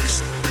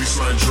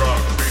 Baseline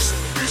drop.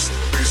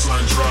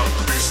 Baseline drop.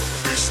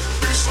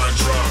 Baseline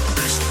drop.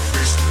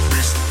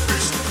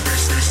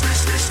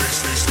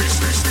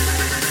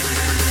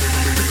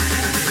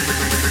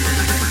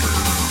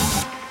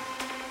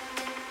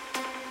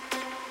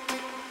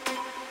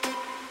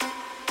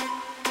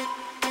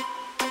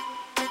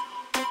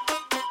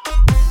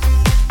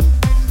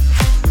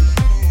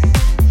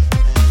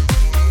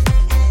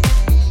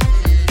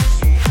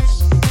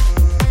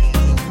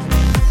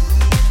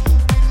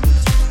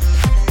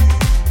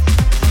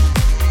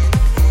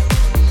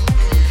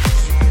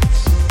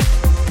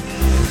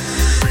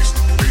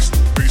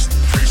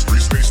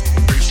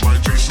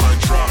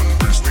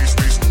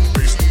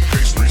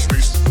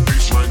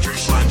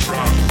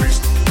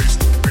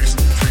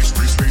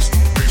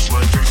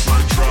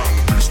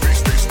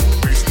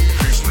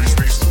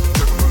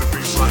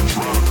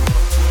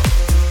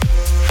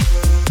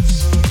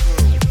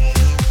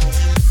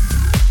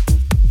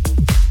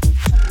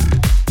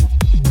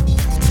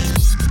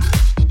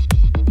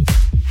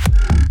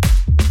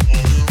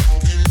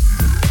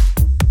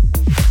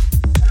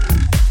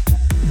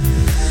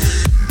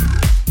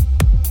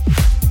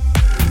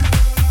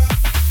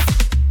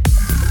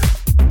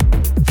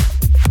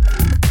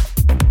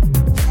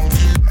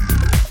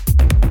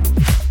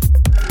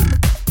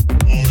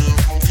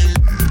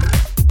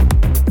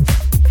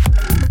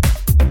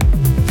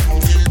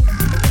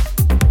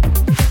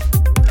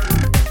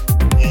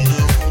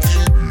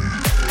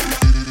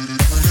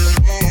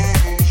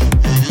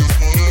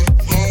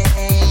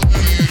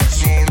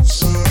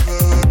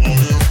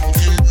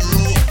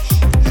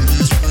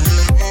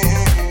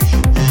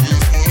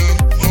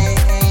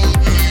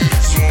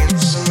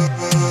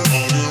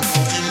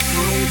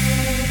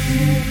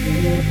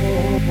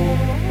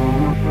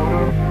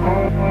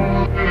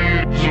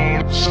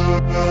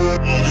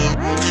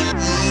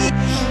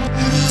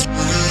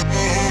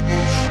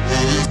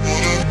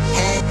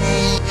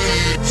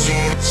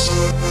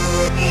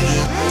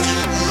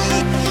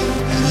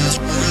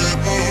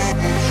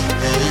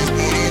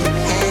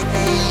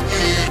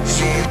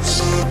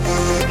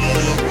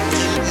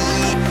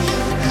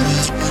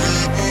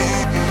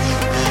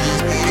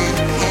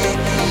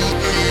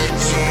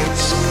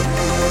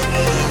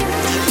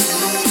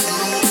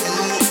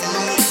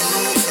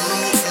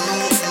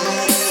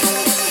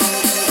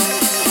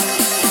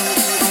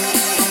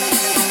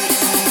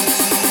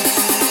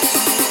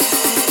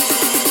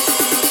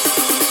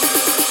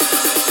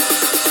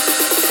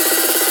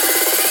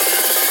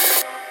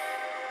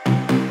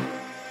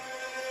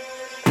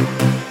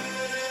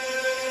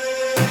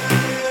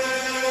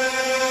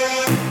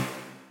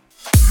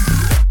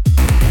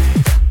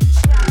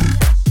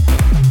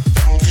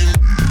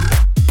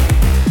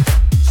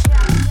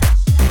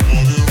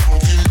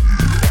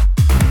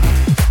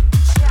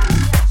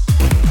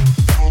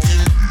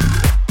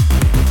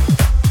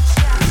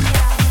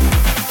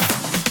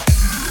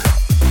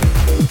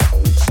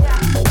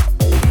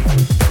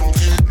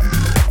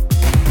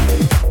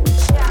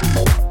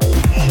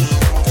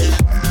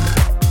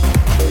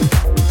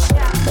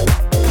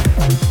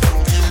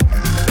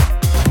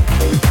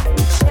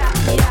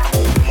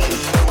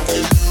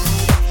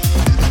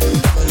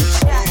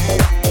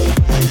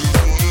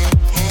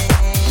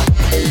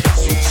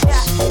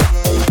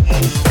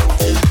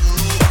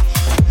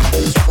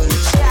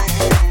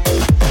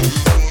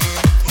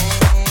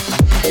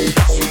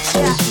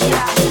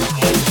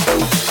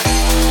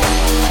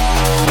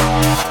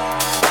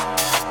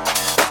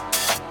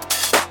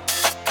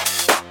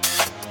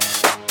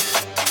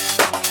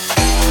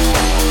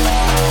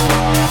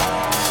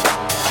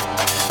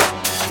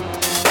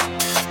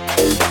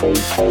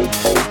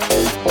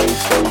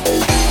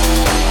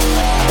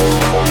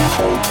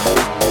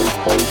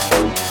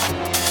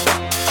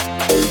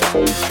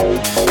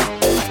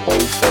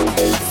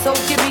 So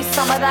give me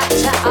some of that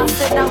chat. I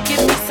said now give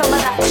me some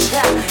of that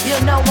chat. You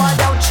know I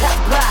don't chat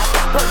back,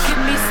 but give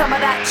me some of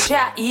that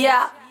chat,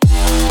 yeah.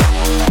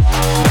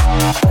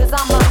 Cause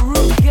I'm a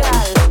rude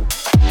girl.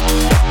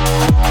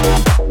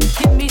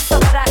 Give me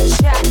some of that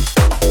chat.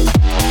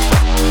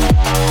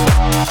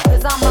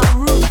 Cause I'm a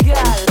rude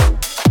girl.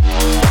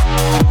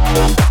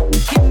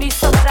 Give me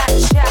some of that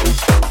chat.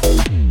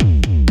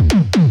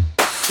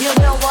 You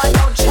know I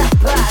don't chat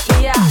back,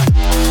 yeah.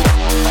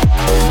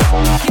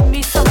 Give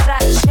me some of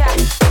that chat.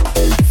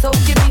 So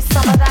give me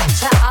some of that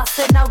chat. I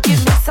said now give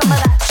me some of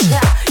that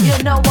chat.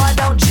 You know I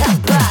don't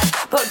chat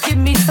back, but give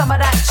me some of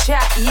that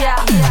chat,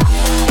 yeah.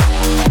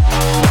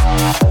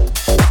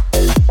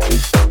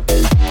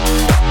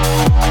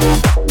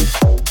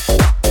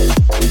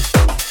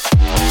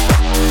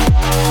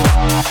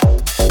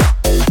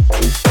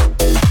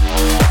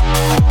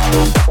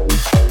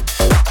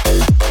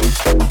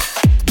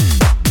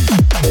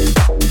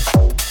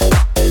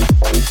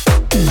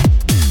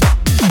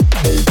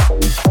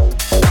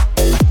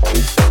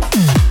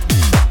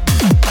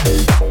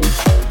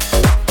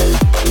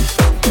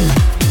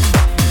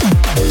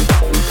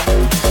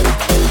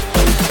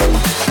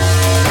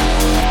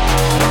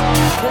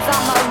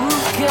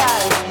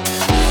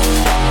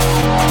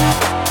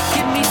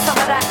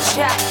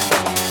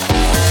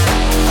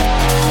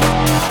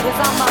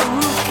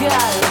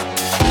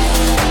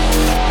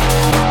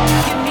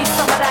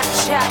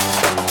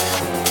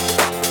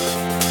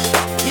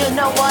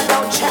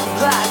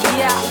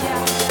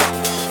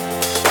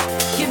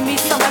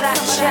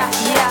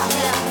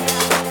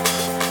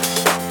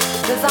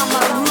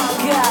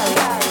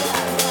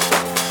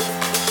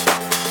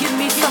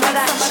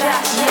 that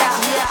chat, yeah.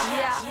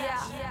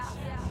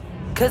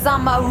 Cause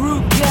I'm a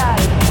rude girl.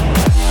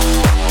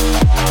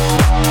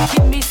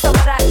 Give me some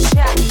of that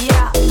chat,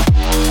 yeah.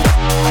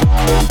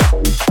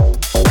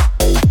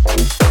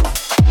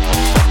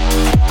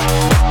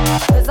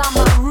 Cause I'm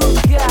a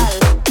rude girl.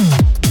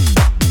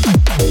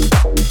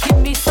 Give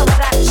me some of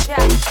that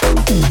chat.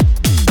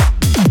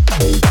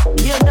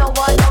 You know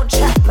I don't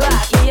chat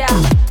back, yeah.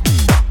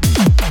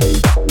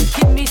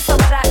 Give me some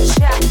of that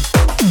chat.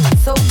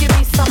 So give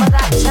me some of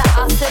that chat.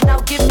 I said now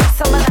give me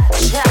some of that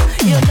chat.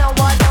 You know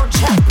I don't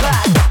chat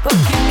back, but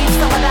give me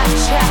some of that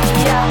chat,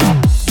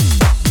 yeah.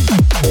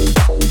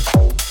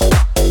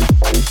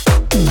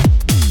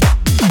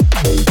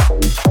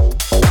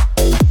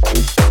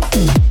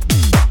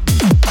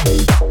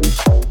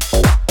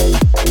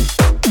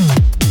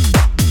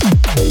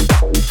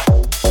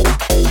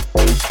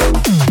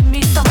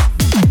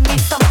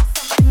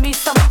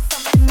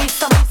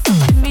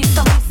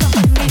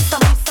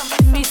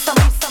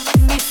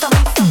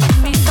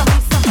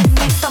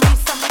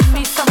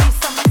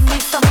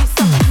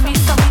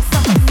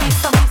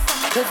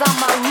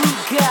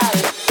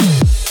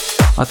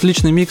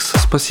 Отличный микс.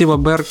 Спасибо,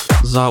 BERG,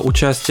 за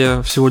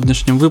участие в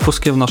сегодняшнем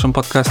выпуске в нашем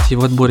подкасте и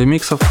в отборе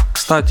миксов.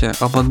 Кстати,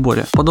 об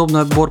отборе.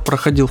 Подобный отбор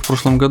проходил в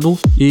прошлом году,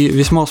 и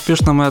весьма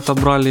успешно мы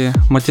отобрали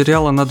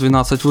материала на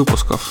 12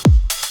 выпусков.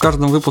 В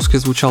каждом выпуске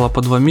звучало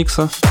по 2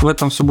 микса. В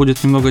этом все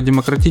будет немного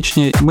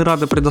демократичнее. Мы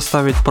рады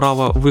предоставить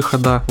право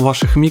выхода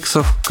ваших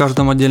миксов в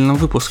каждом отдельном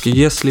выпуске,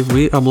 если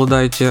вы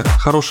обладаете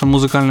хорошим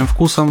музыкальным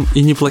вкусом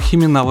и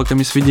неплохими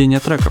навыками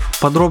сведения треков.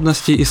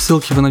 Подробности и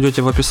ссылки вы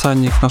найдете в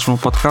описании к нашему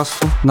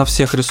подкасту на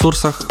всех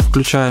ресурсах,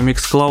 включая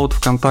Mixcloud,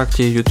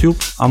 ВКонтакте и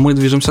YouTube. А мы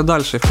движемся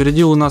дальше.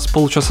 Впереди у нас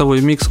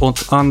получасовой микс от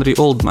Anri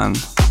Oldman.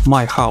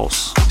 My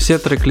House. Все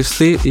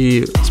трек-листы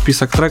и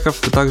список треков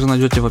вы также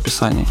найдете в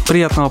описании.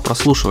 Приятного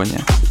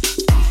прослушивания.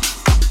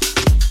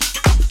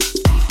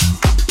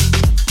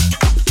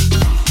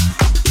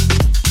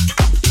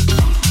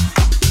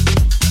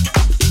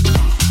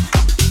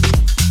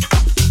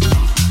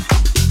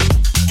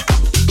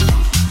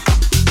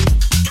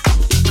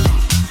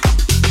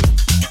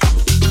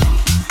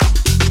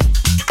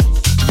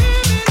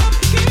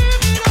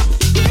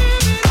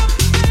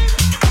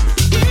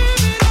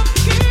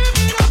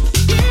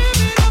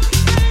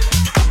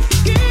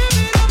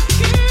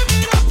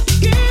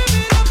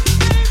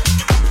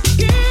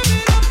 Give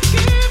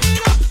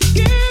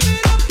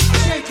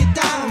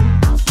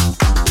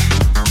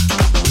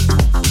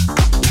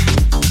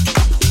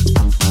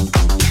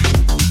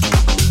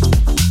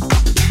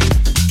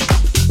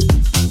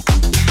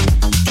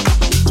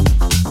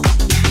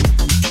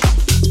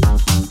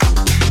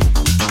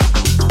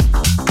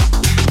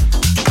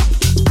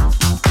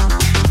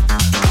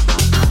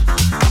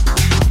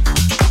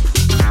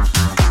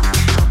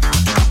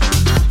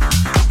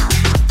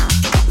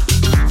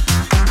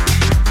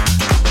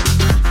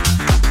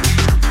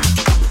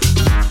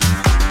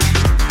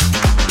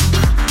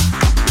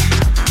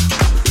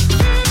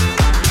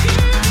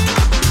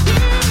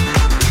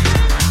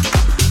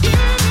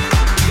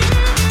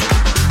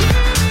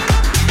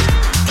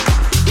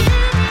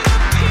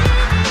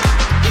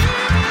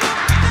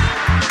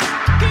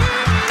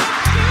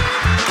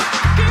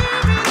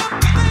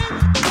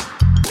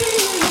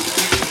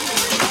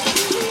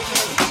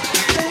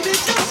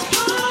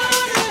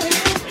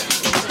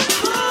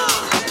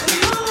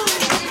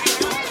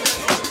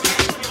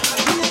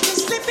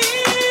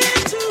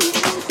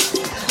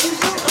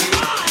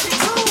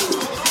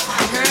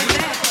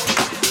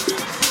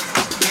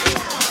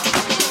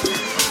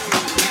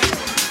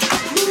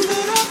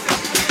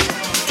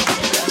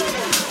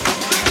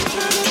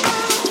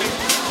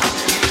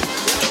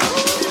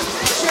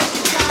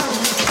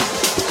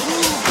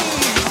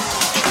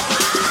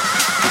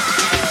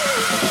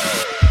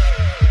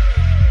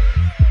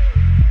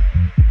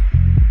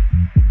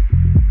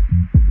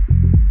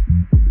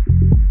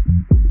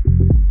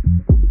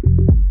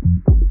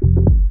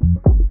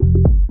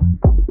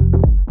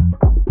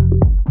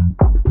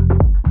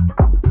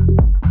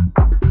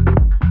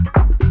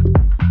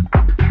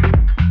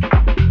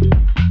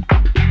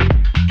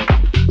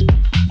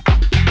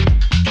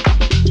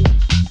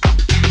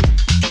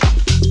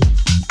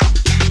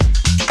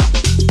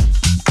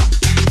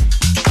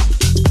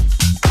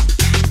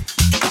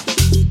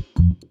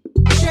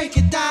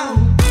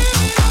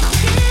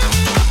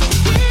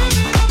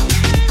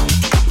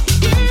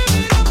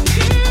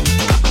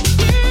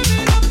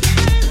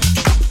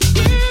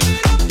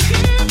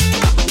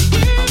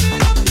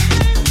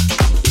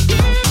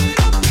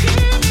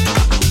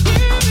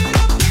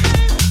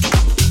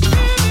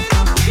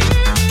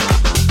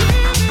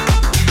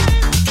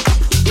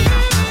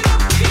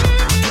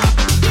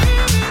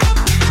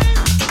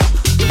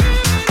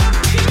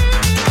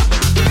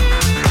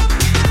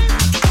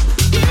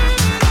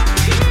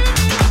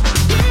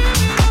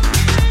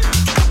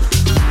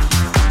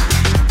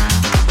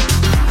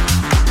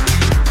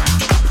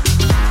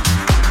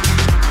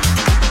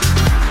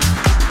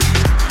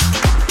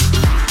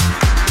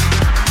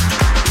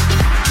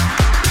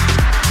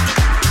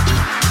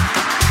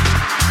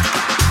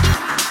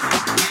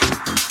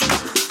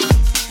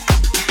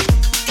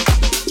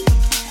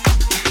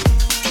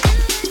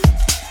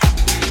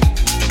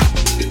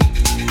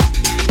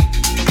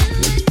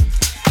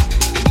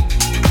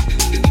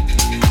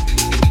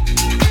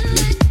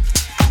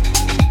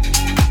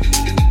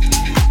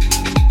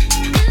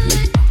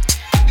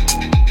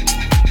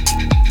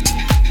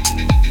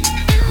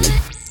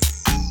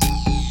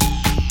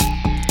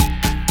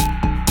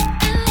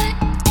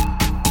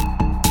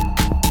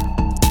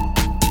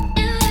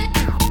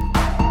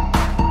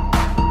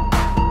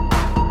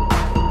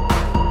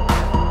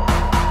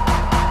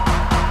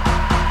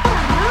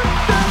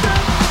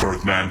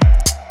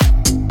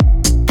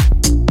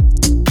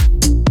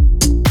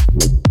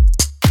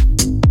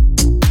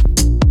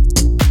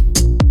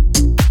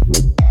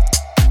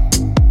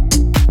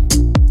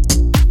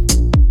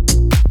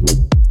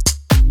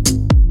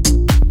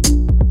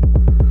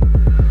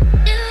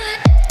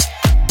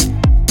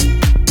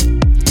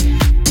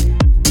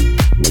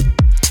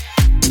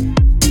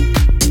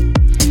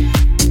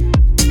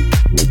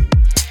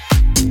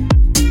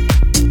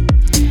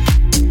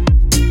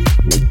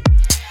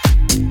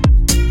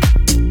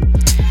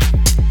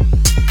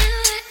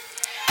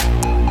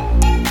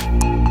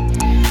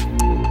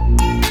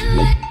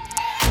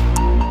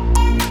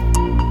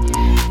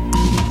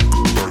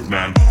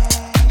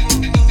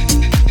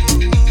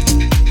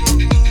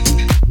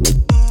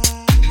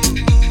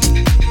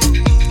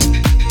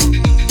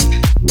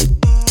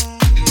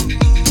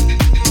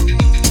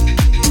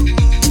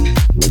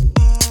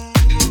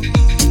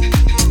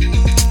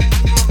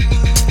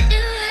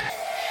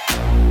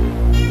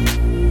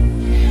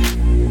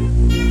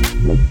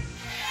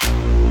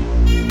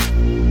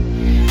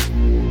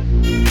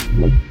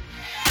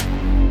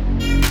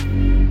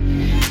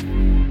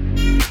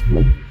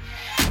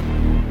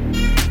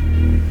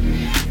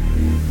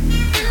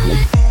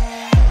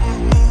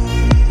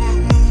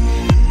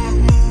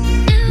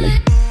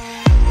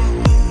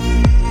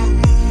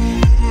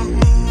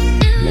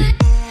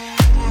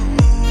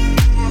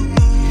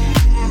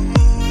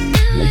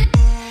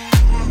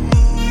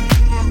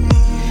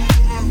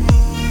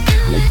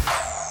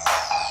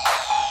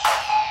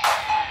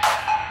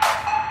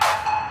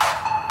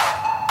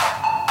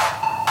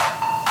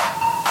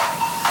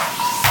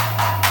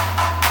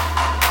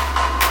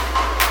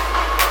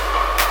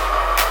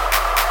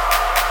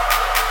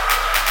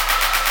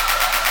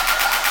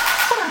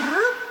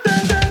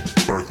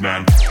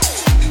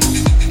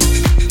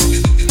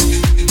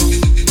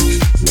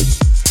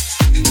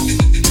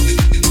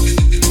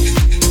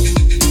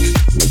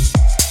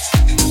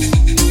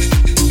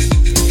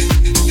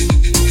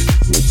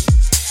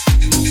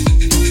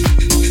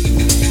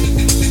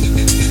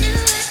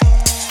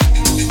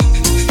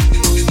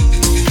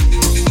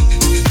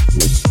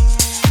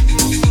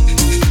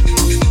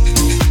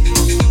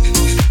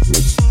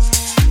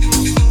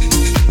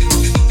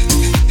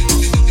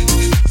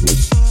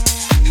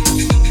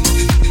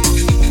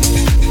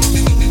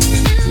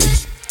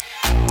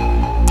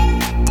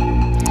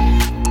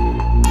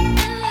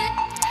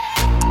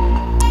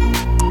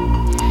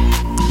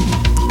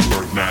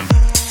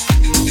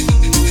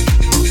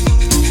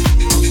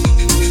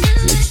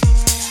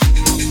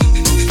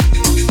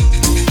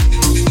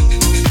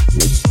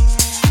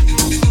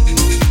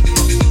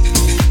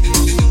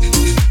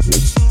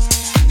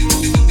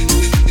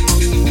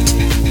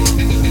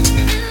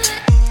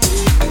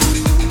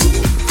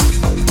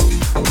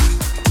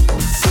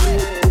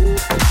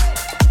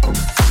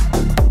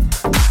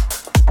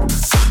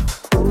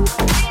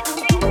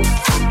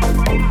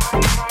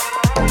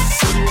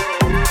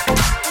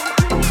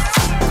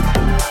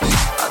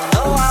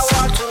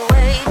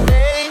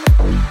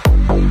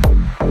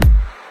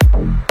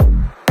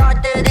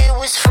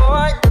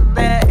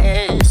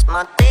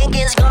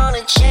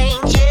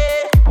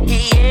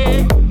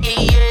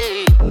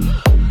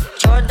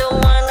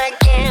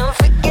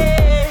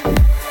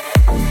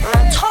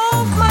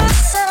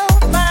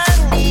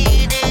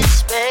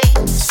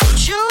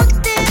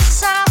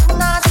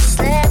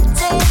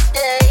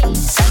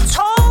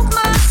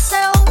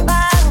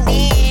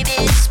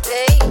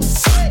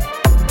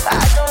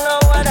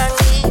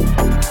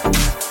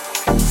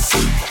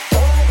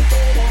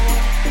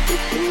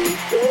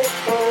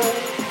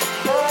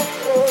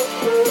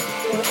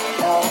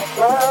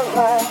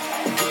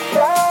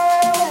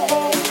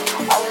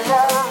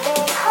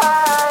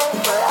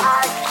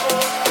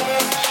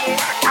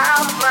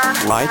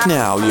Right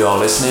now you're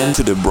listening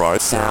to the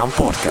Bright Sound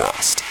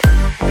Podcast.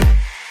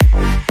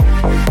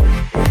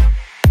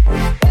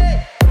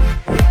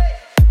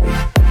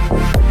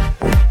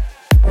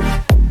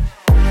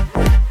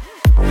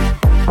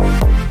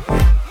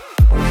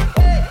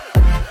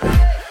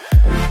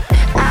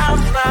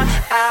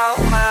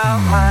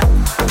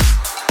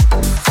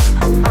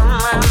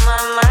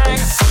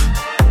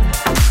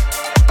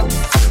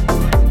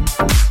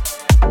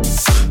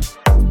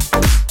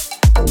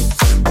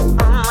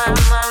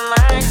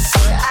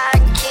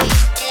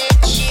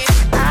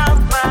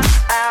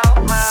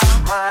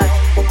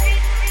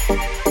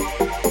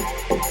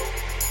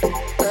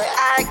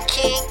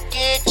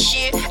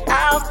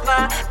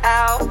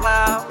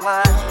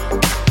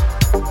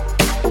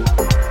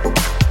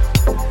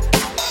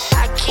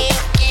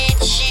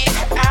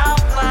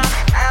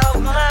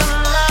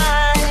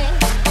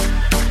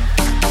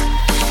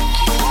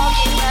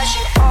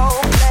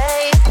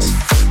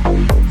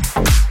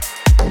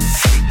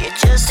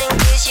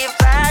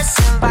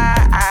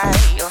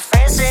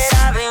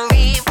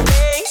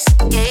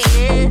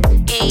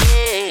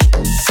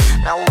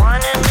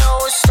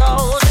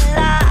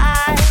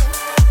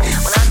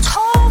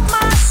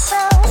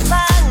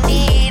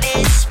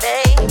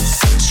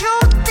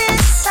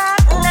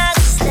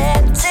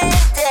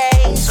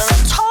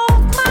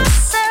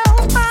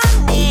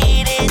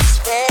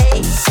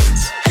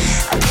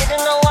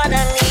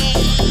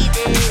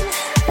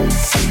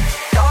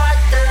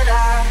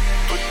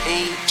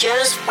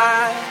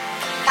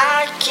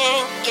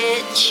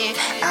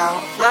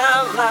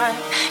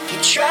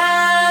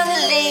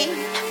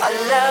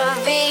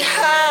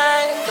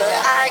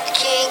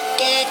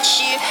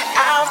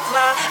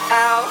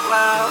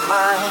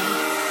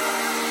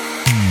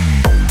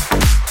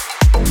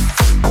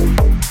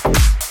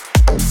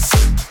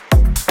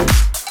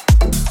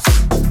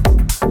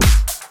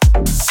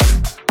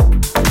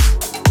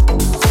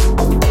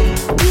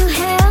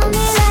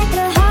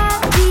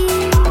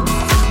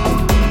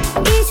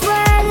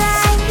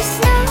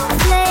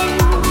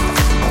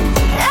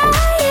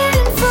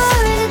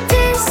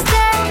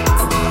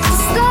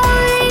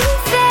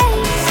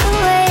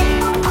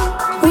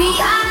 We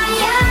are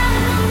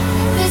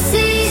young, this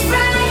is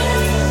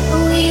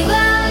right. We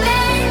will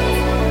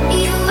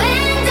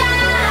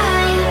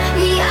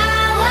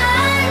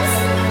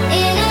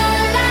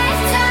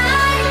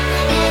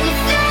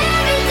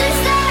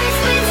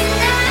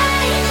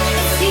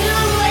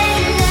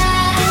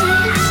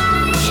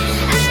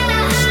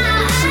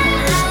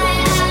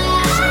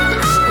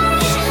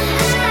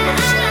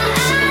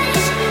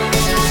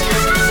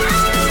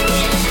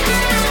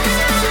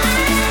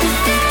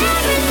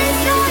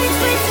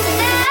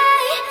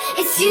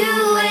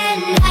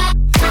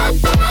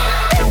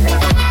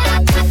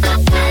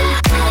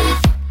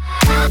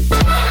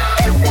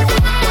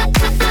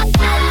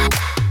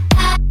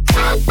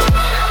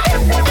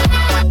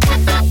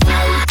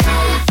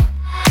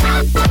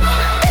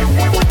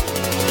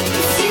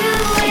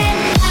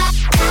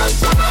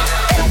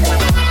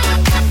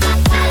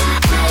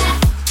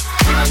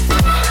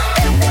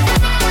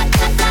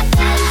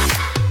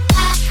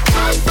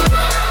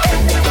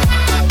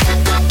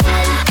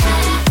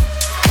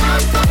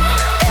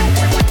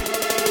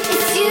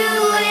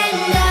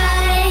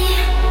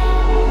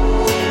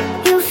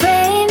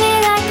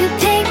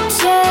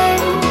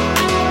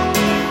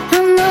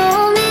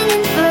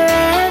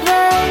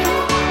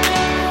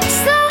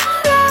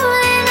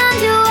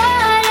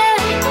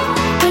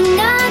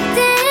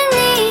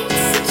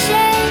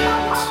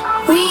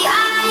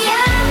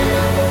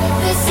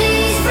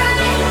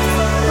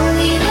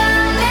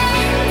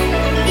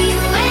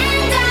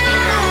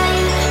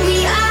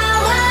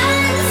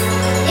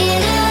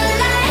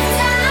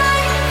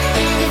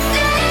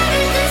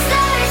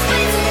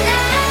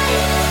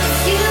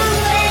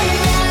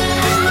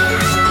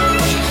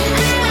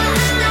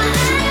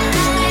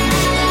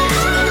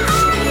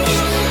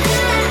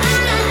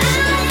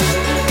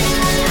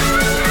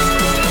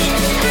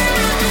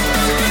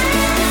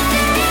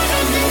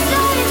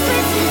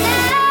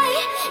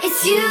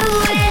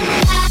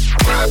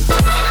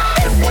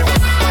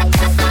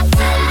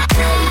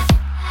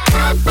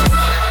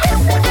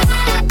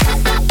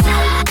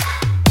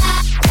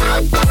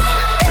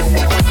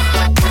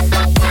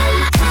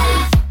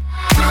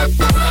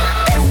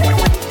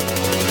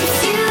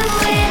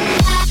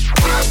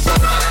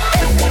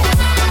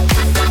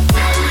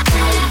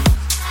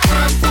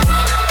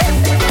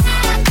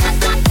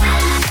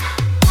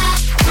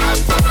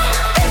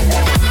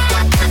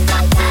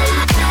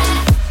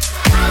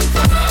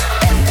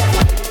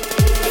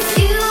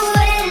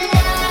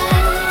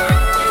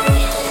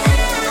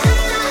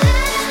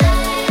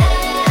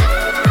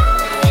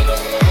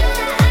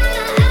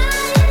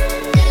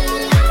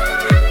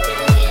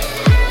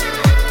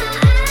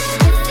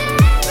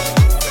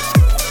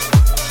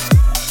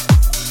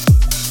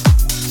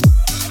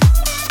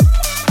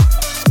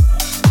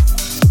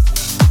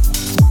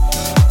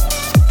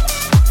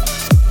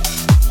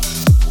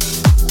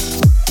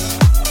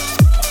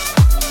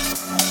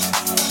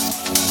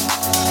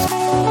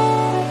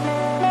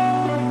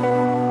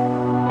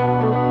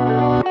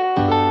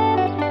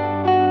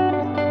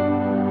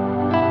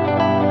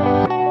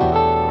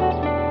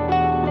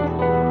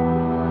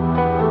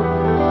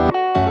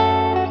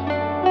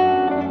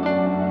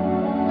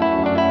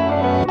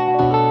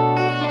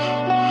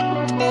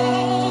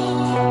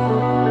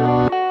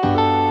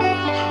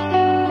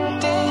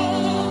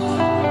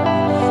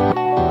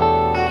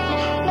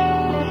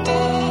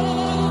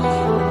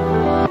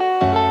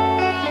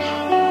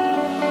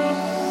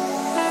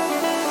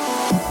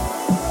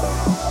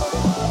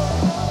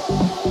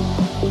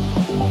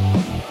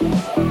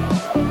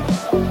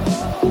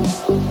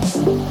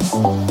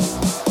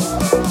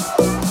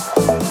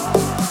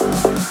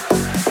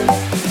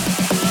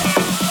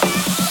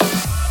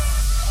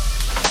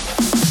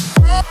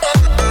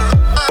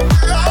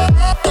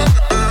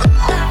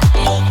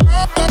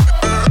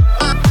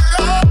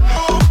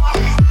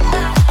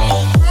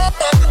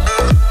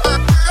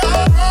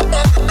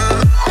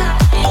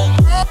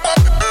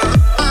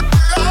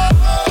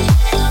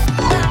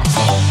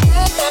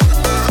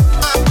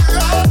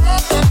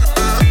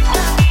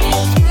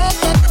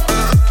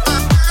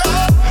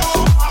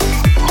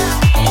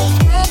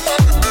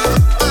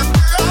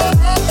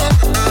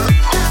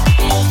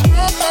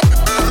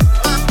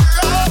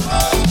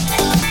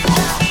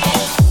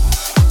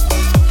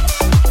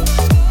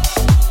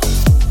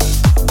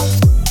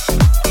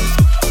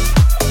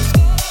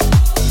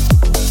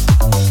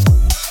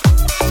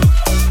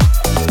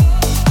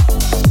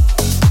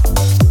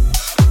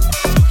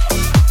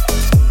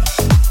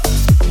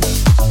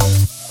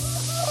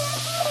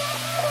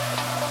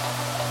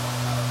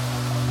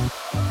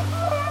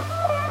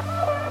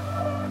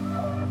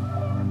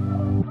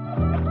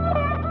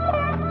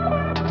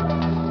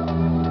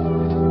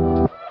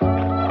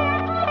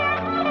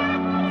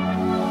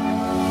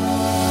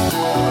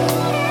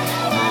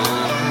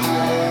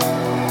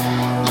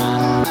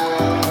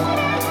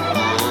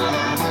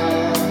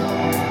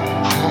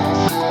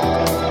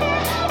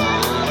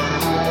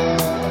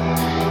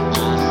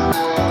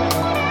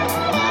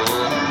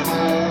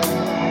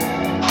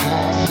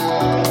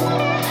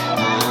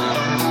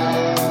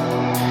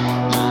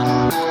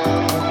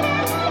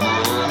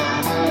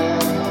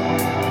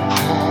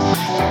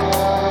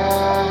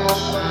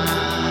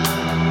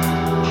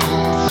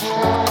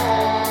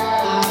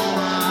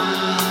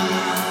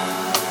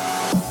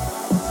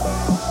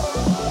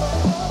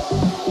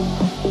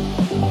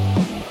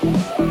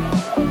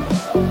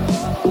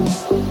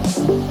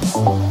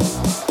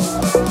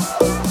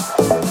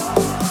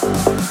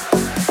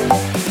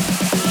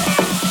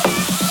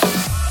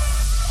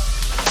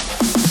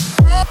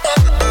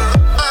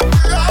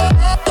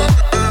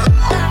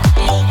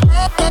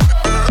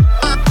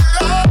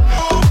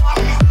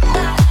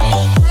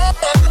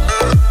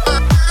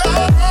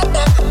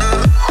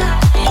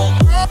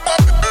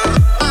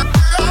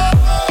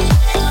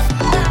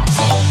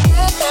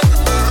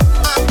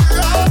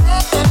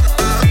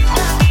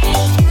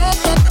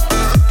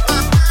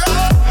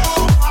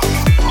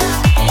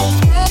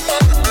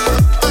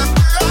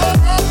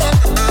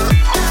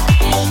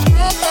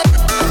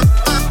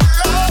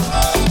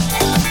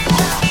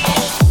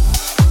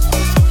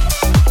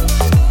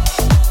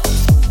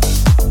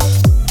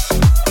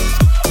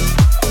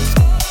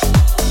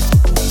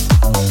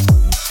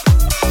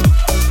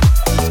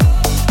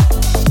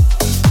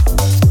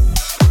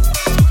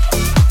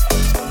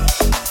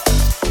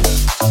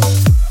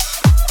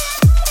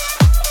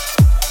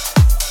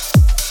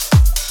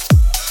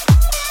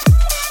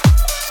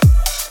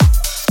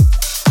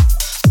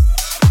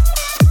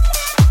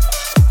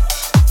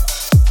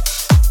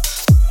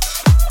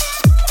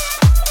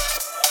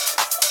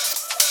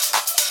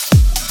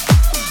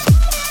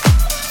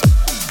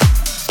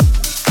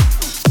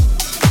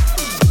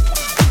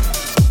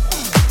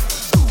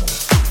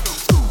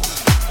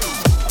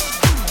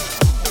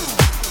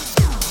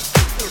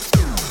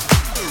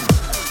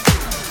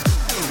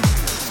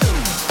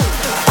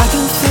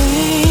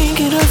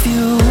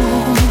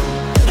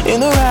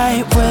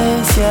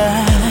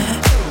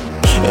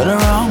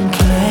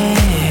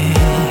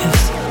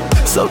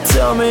So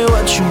tell me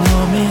what you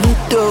want me to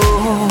do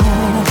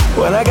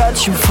when I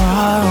got you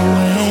far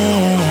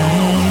away.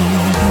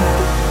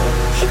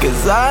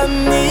 'Cause I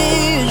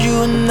need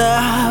you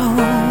now,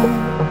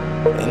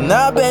 and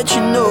I bet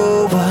you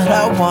know what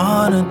I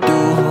wanna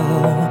do.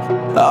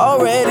 I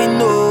already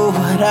know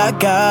what I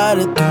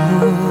gotta do.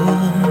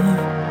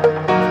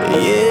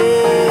 Yeah.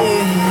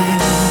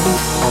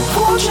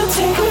 Won't you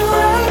take me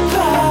right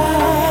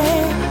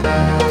back?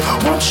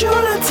 Want you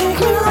to take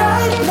me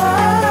right now.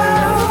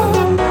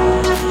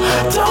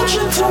 Don't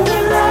you do me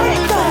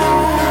like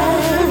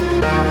that,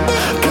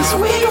 'cause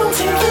we gon'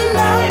 take the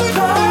night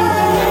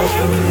back.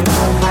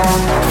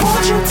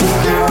 Won't you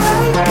take me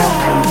right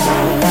back?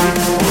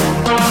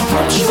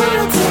 Want you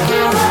to take me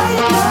right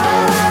now.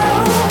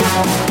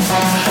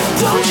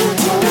 Don't you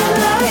do me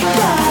like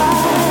that,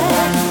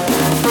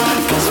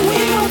 'cause we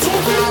gon'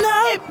 take the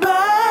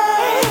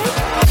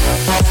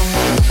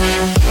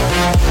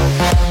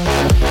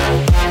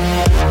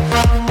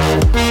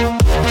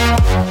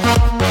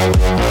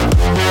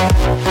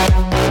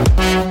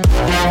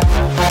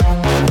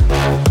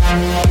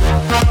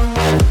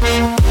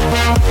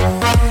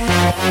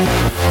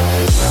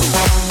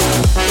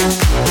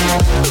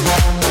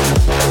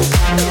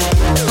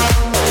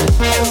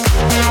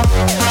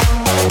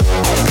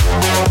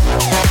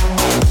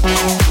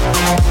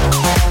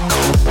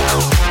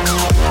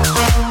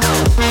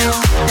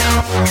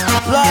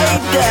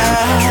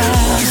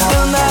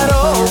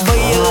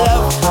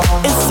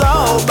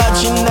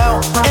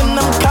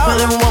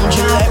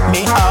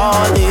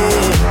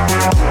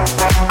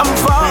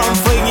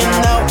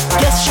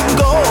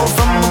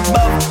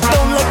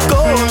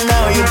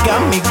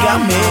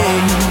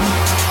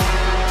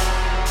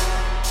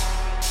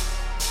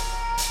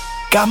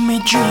Got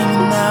me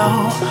dreaming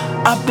now,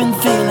 I've been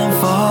feeling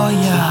for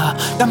ya.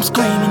 I'm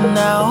screaming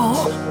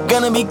now,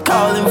 gonna be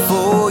calling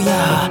for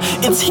ya.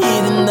 It's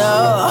heating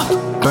up,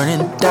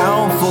 burning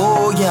down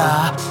for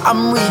ya.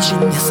 I'm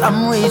reaching, yes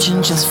I'm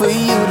reaching just for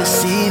you to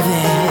see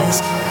this.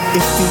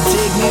 If you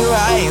take me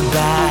right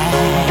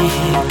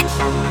back,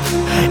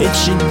 it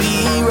should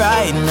be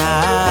right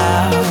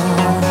now.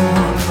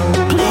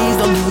 Please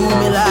don't do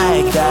me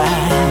like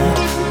that.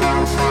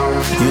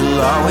 You'll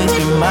always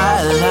be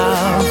my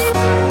love.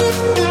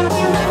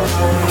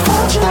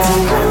 Won't you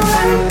take me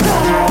right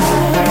back?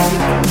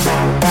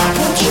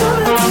 Won't you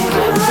take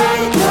me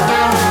right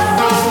now?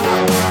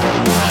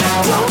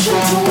 Don't you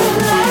do it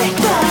like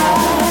that?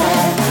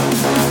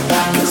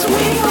 'Cause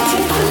we gon'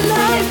 take the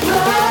night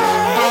back.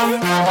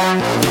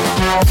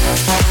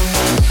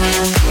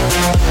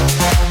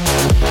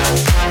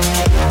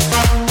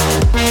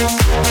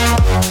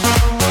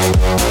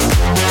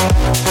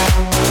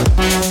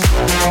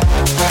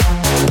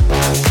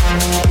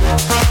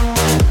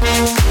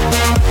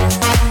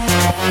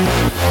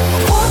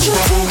 Won't you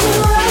take me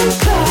right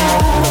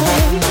back?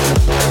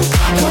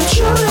 Want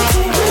you to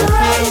take me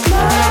right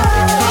now.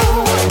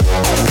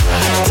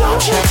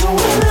 Don't you do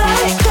it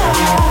like that?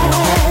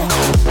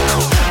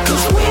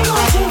 'Cause we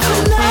gon' take the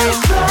night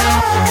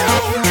back.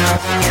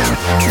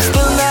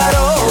 Still not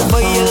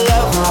over your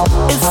love,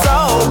 it's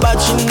all about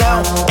you now.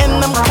 And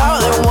I'm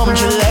calling, won't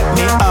you let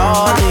me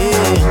all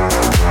in?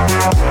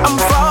 I'm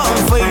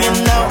falling for you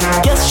now,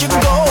 guess you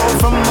go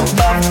from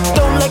above.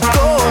 Don't let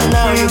go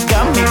now, you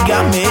got me,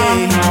 got me.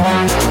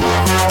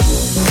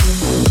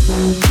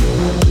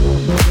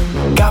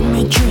 Got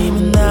me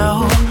dreaming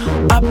now,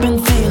 I've been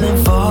feeling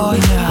for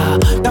ya.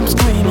 I'm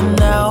screaming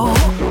now,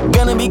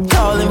 gonna be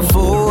calling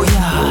for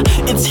ya.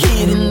 It's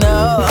heating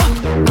up,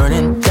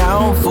 burning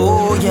down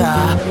for ya.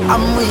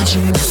 I'm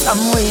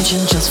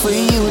reaching just for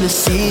you to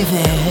see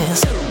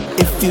this.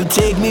 If you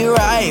take me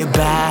right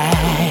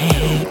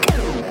back,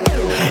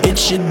 it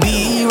should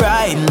be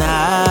right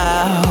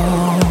now.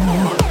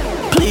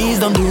 Please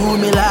don't do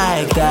me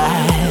like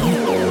that.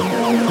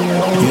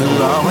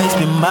 You'll always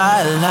be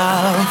my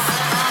love.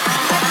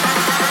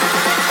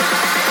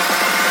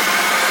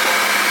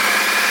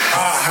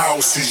 My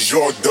house is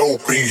your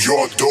dope and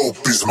your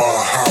dope is my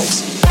house.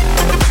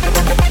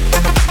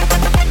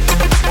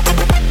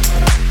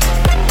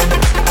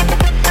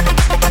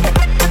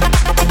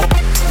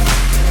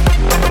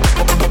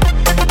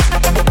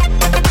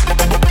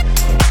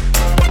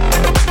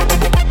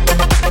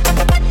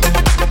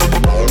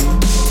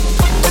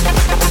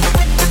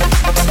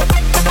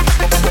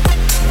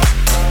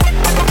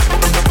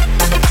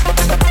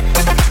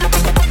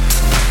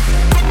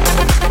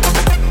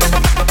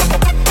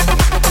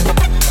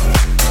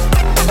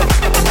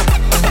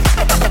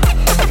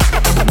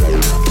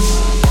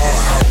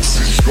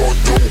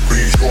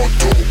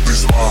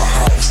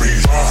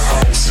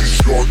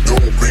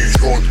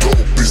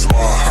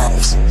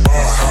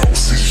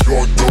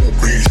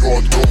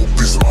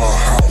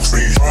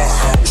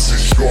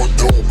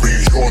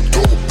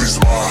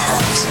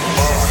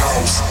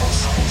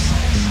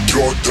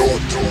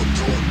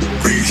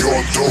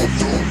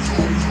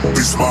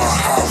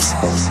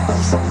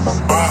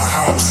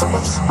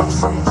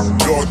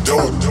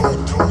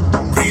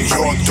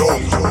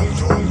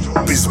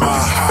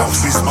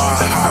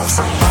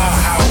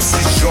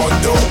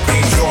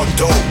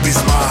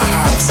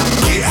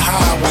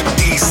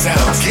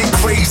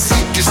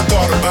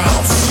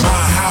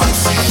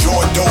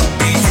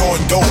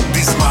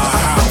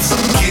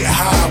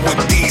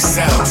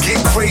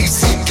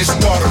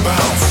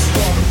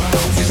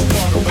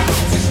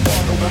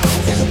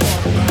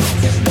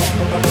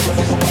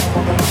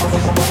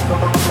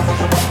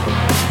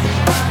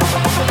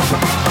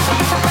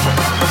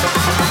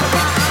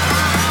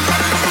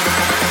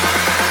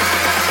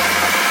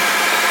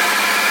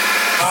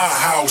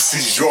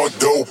 Your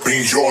dope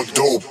and your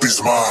dope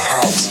is my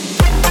house.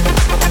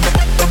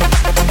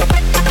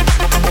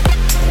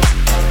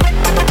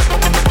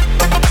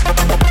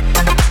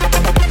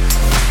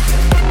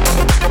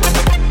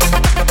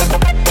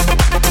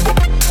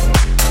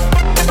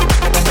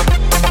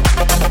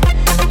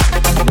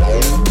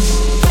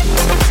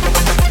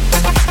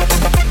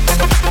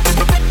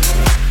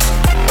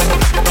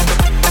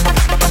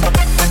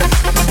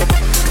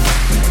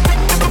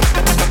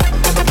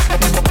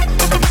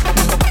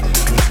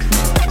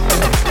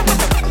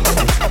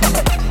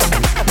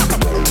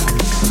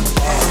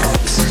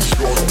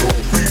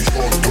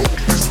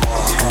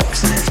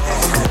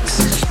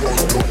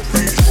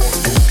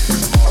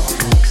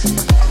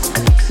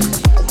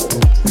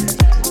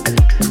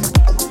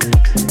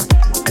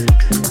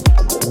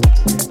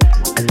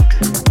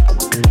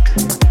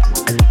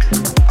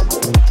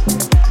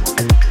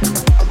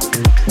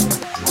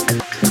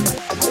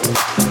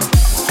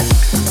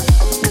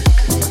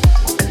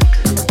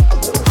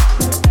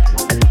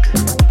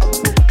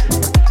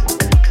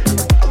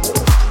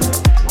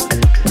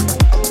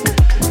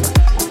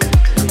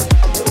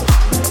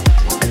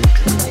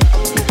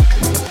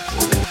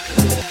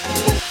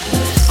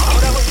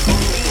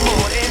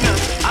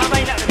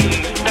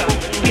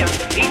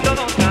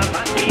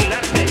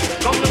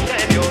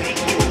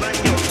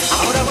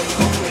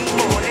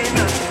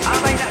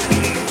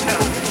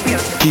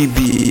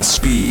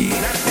 TBSP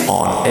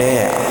on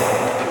air.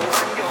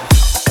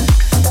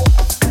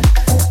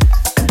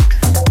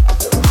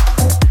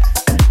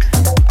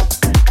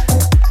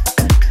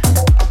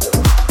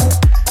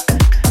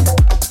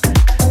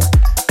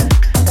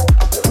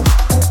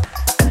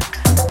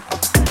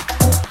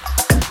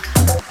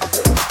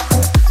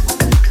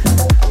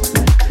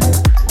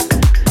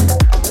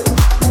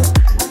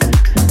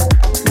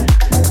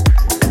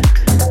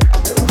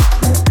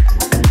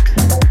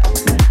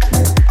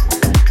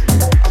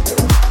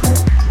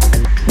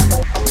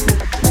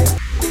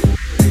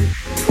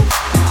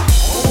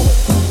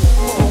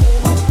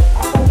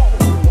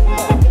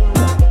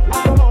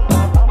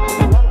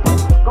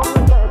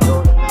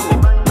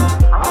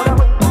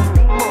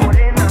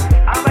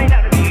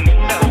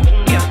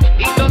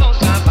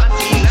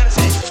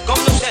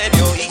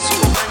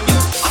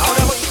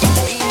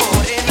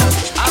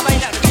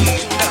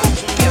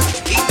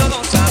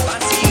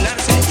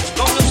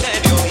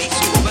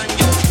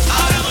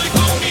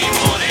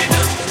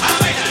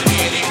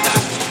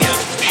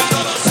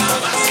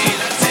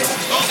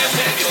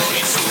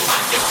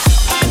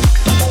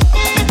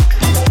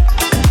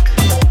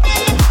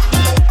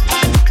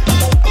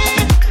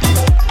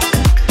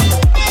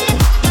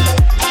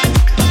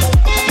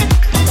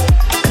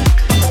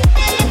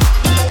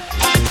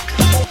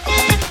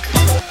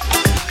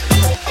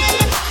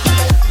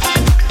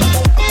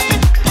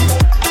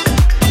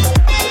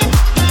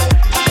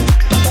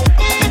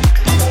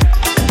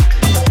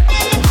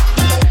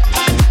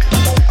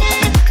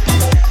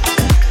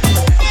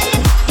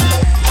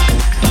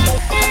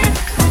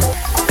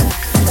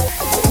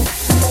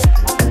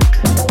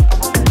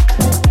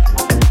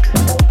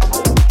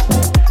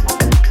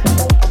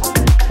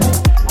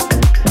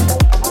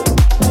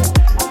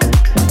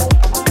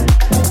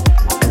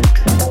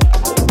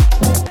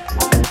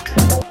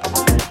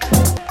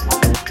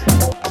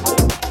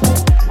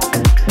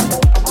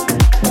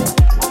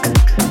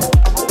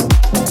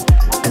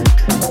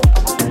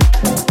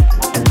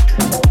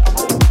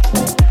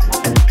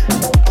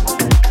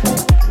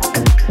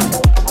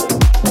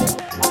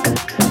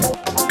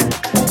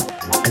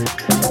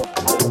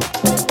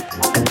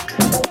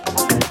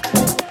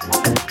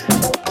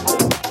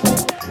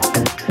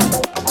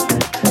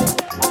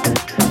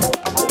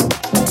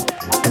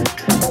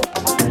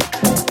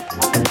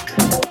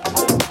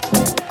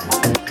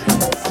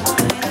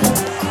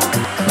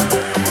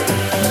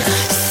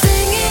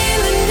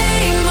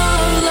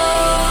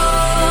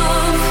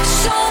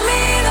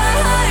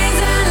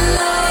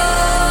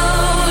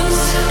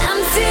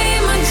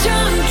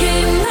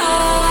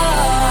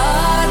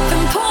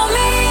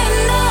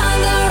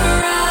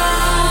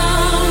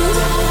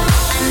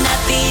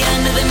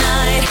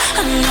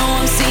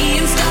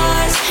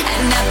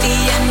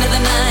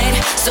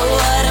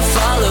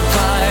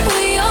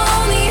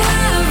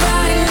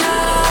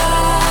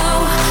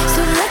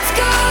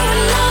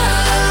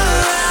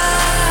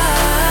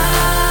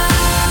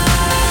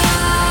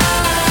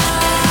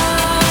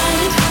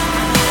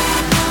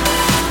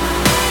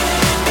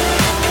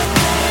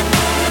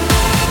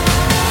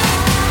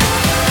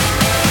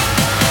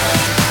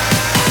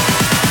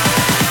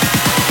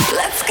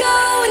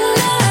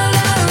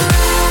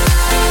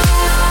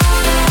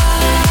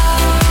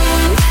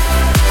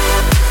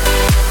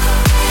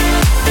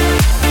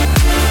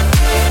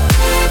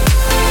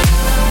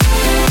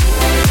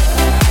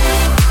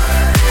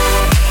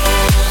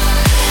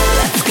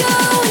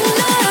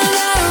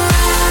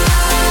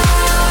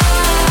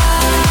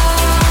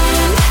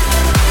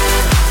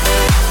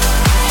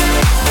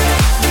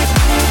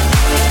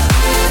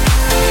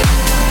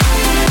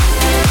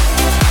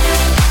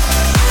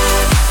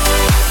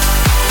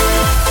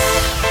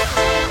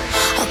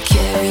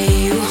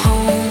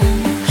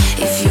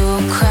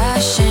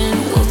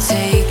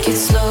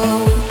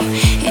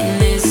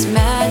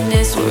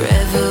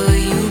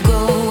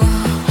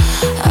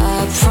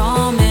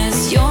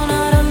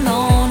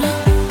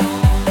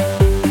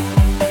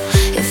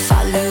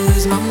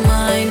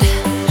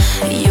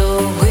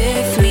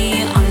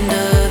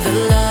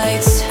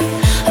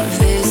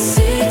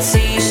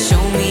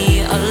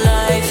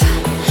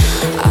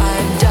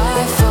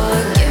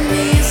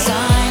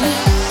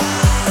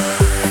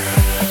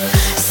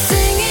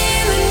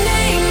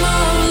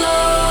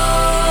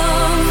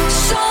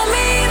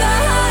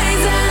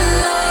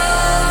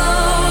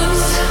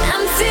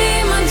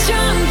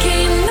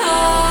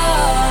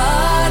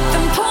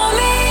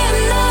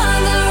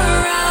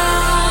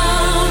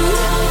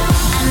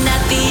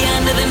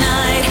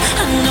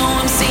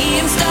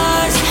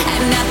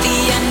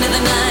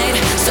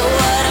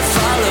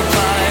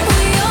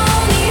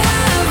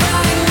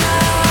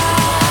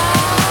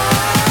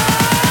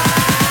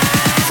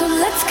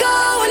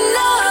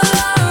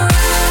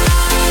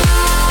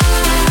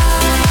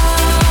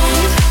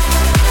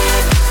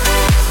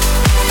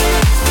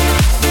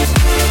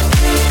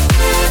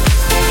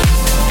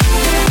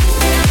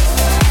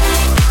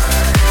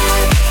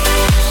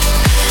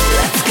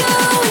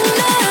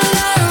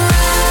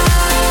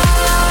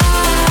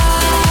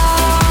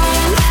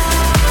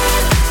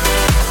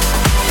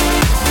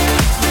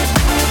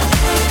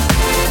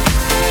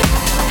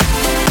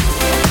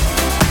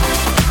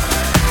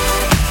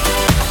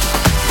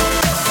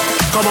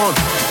 come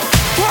on.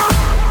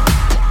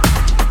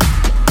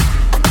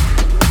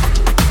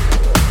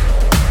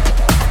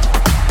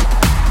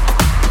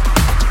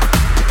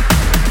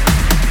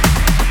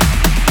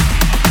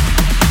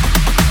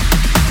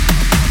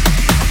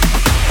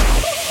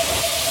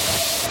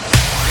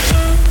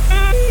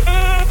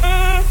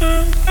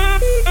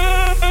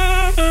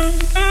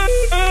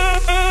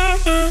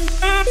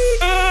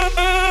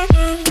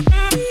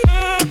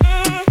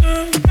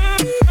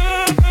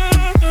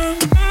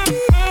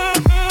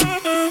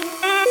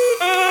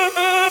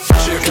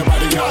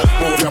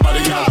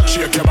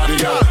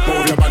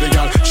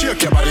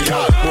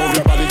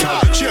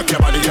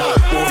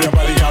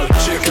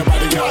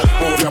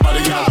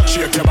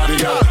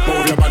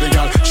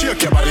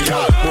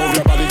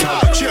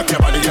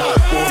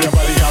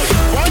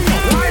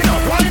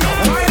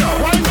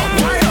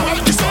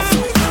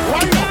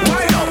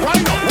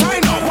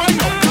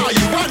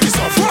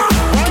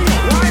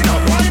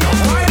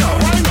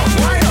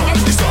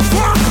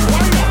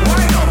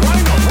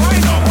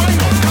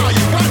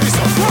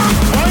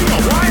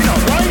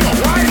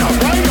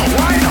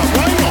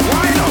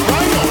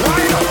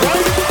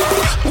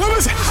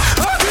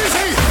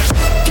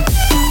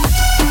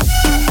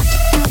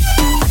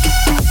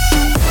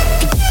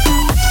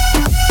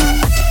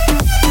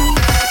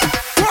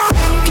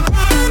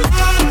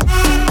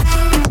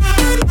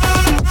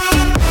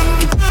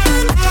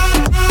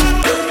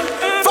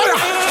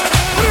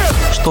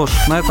 Что ж,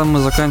 на этом мы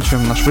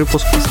заканчиваем наш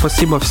выпуск.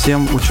 Спасибо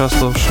всем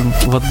участвовавшим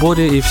в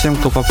отборе и всем,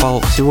 кто попал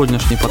в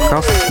сегодняшний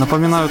подкаст.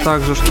 Напоминаю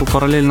также, что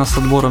параллельно с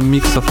отбором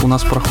миксов у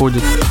нас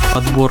проходит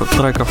отбор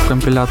треков в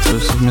компиляцию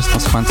совместно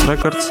с Fans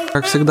Records.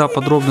 Как всегда,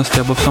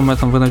 подробности обо всем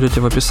этом вы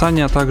найдете в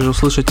описании, а также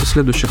услышите в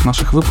следующих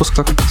наших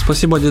выпусках.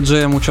 Спасибо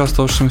диджеям,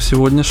 участвовавшим в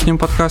сегодняшнем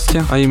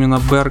подкасте, а именно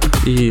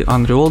BERG и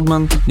Anri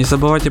Oldman. Не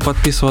забывайте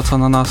подписываться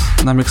на нас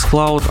на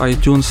Mixcloud,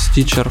 iTunes,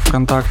 Stitcher,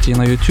 ВКонтакте и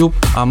на YouTube.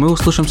 А мы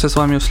услышимся с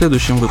вами в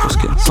следующем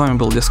выпуске. С вами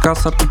был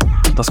Дискассер.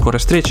 До скорой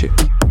встречи.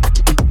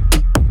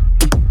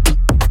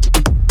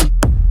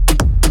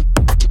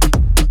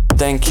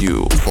 Thank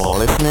you for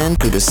listening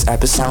to this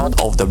episode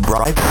of the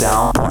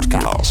Breakdown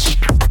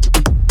Podcast.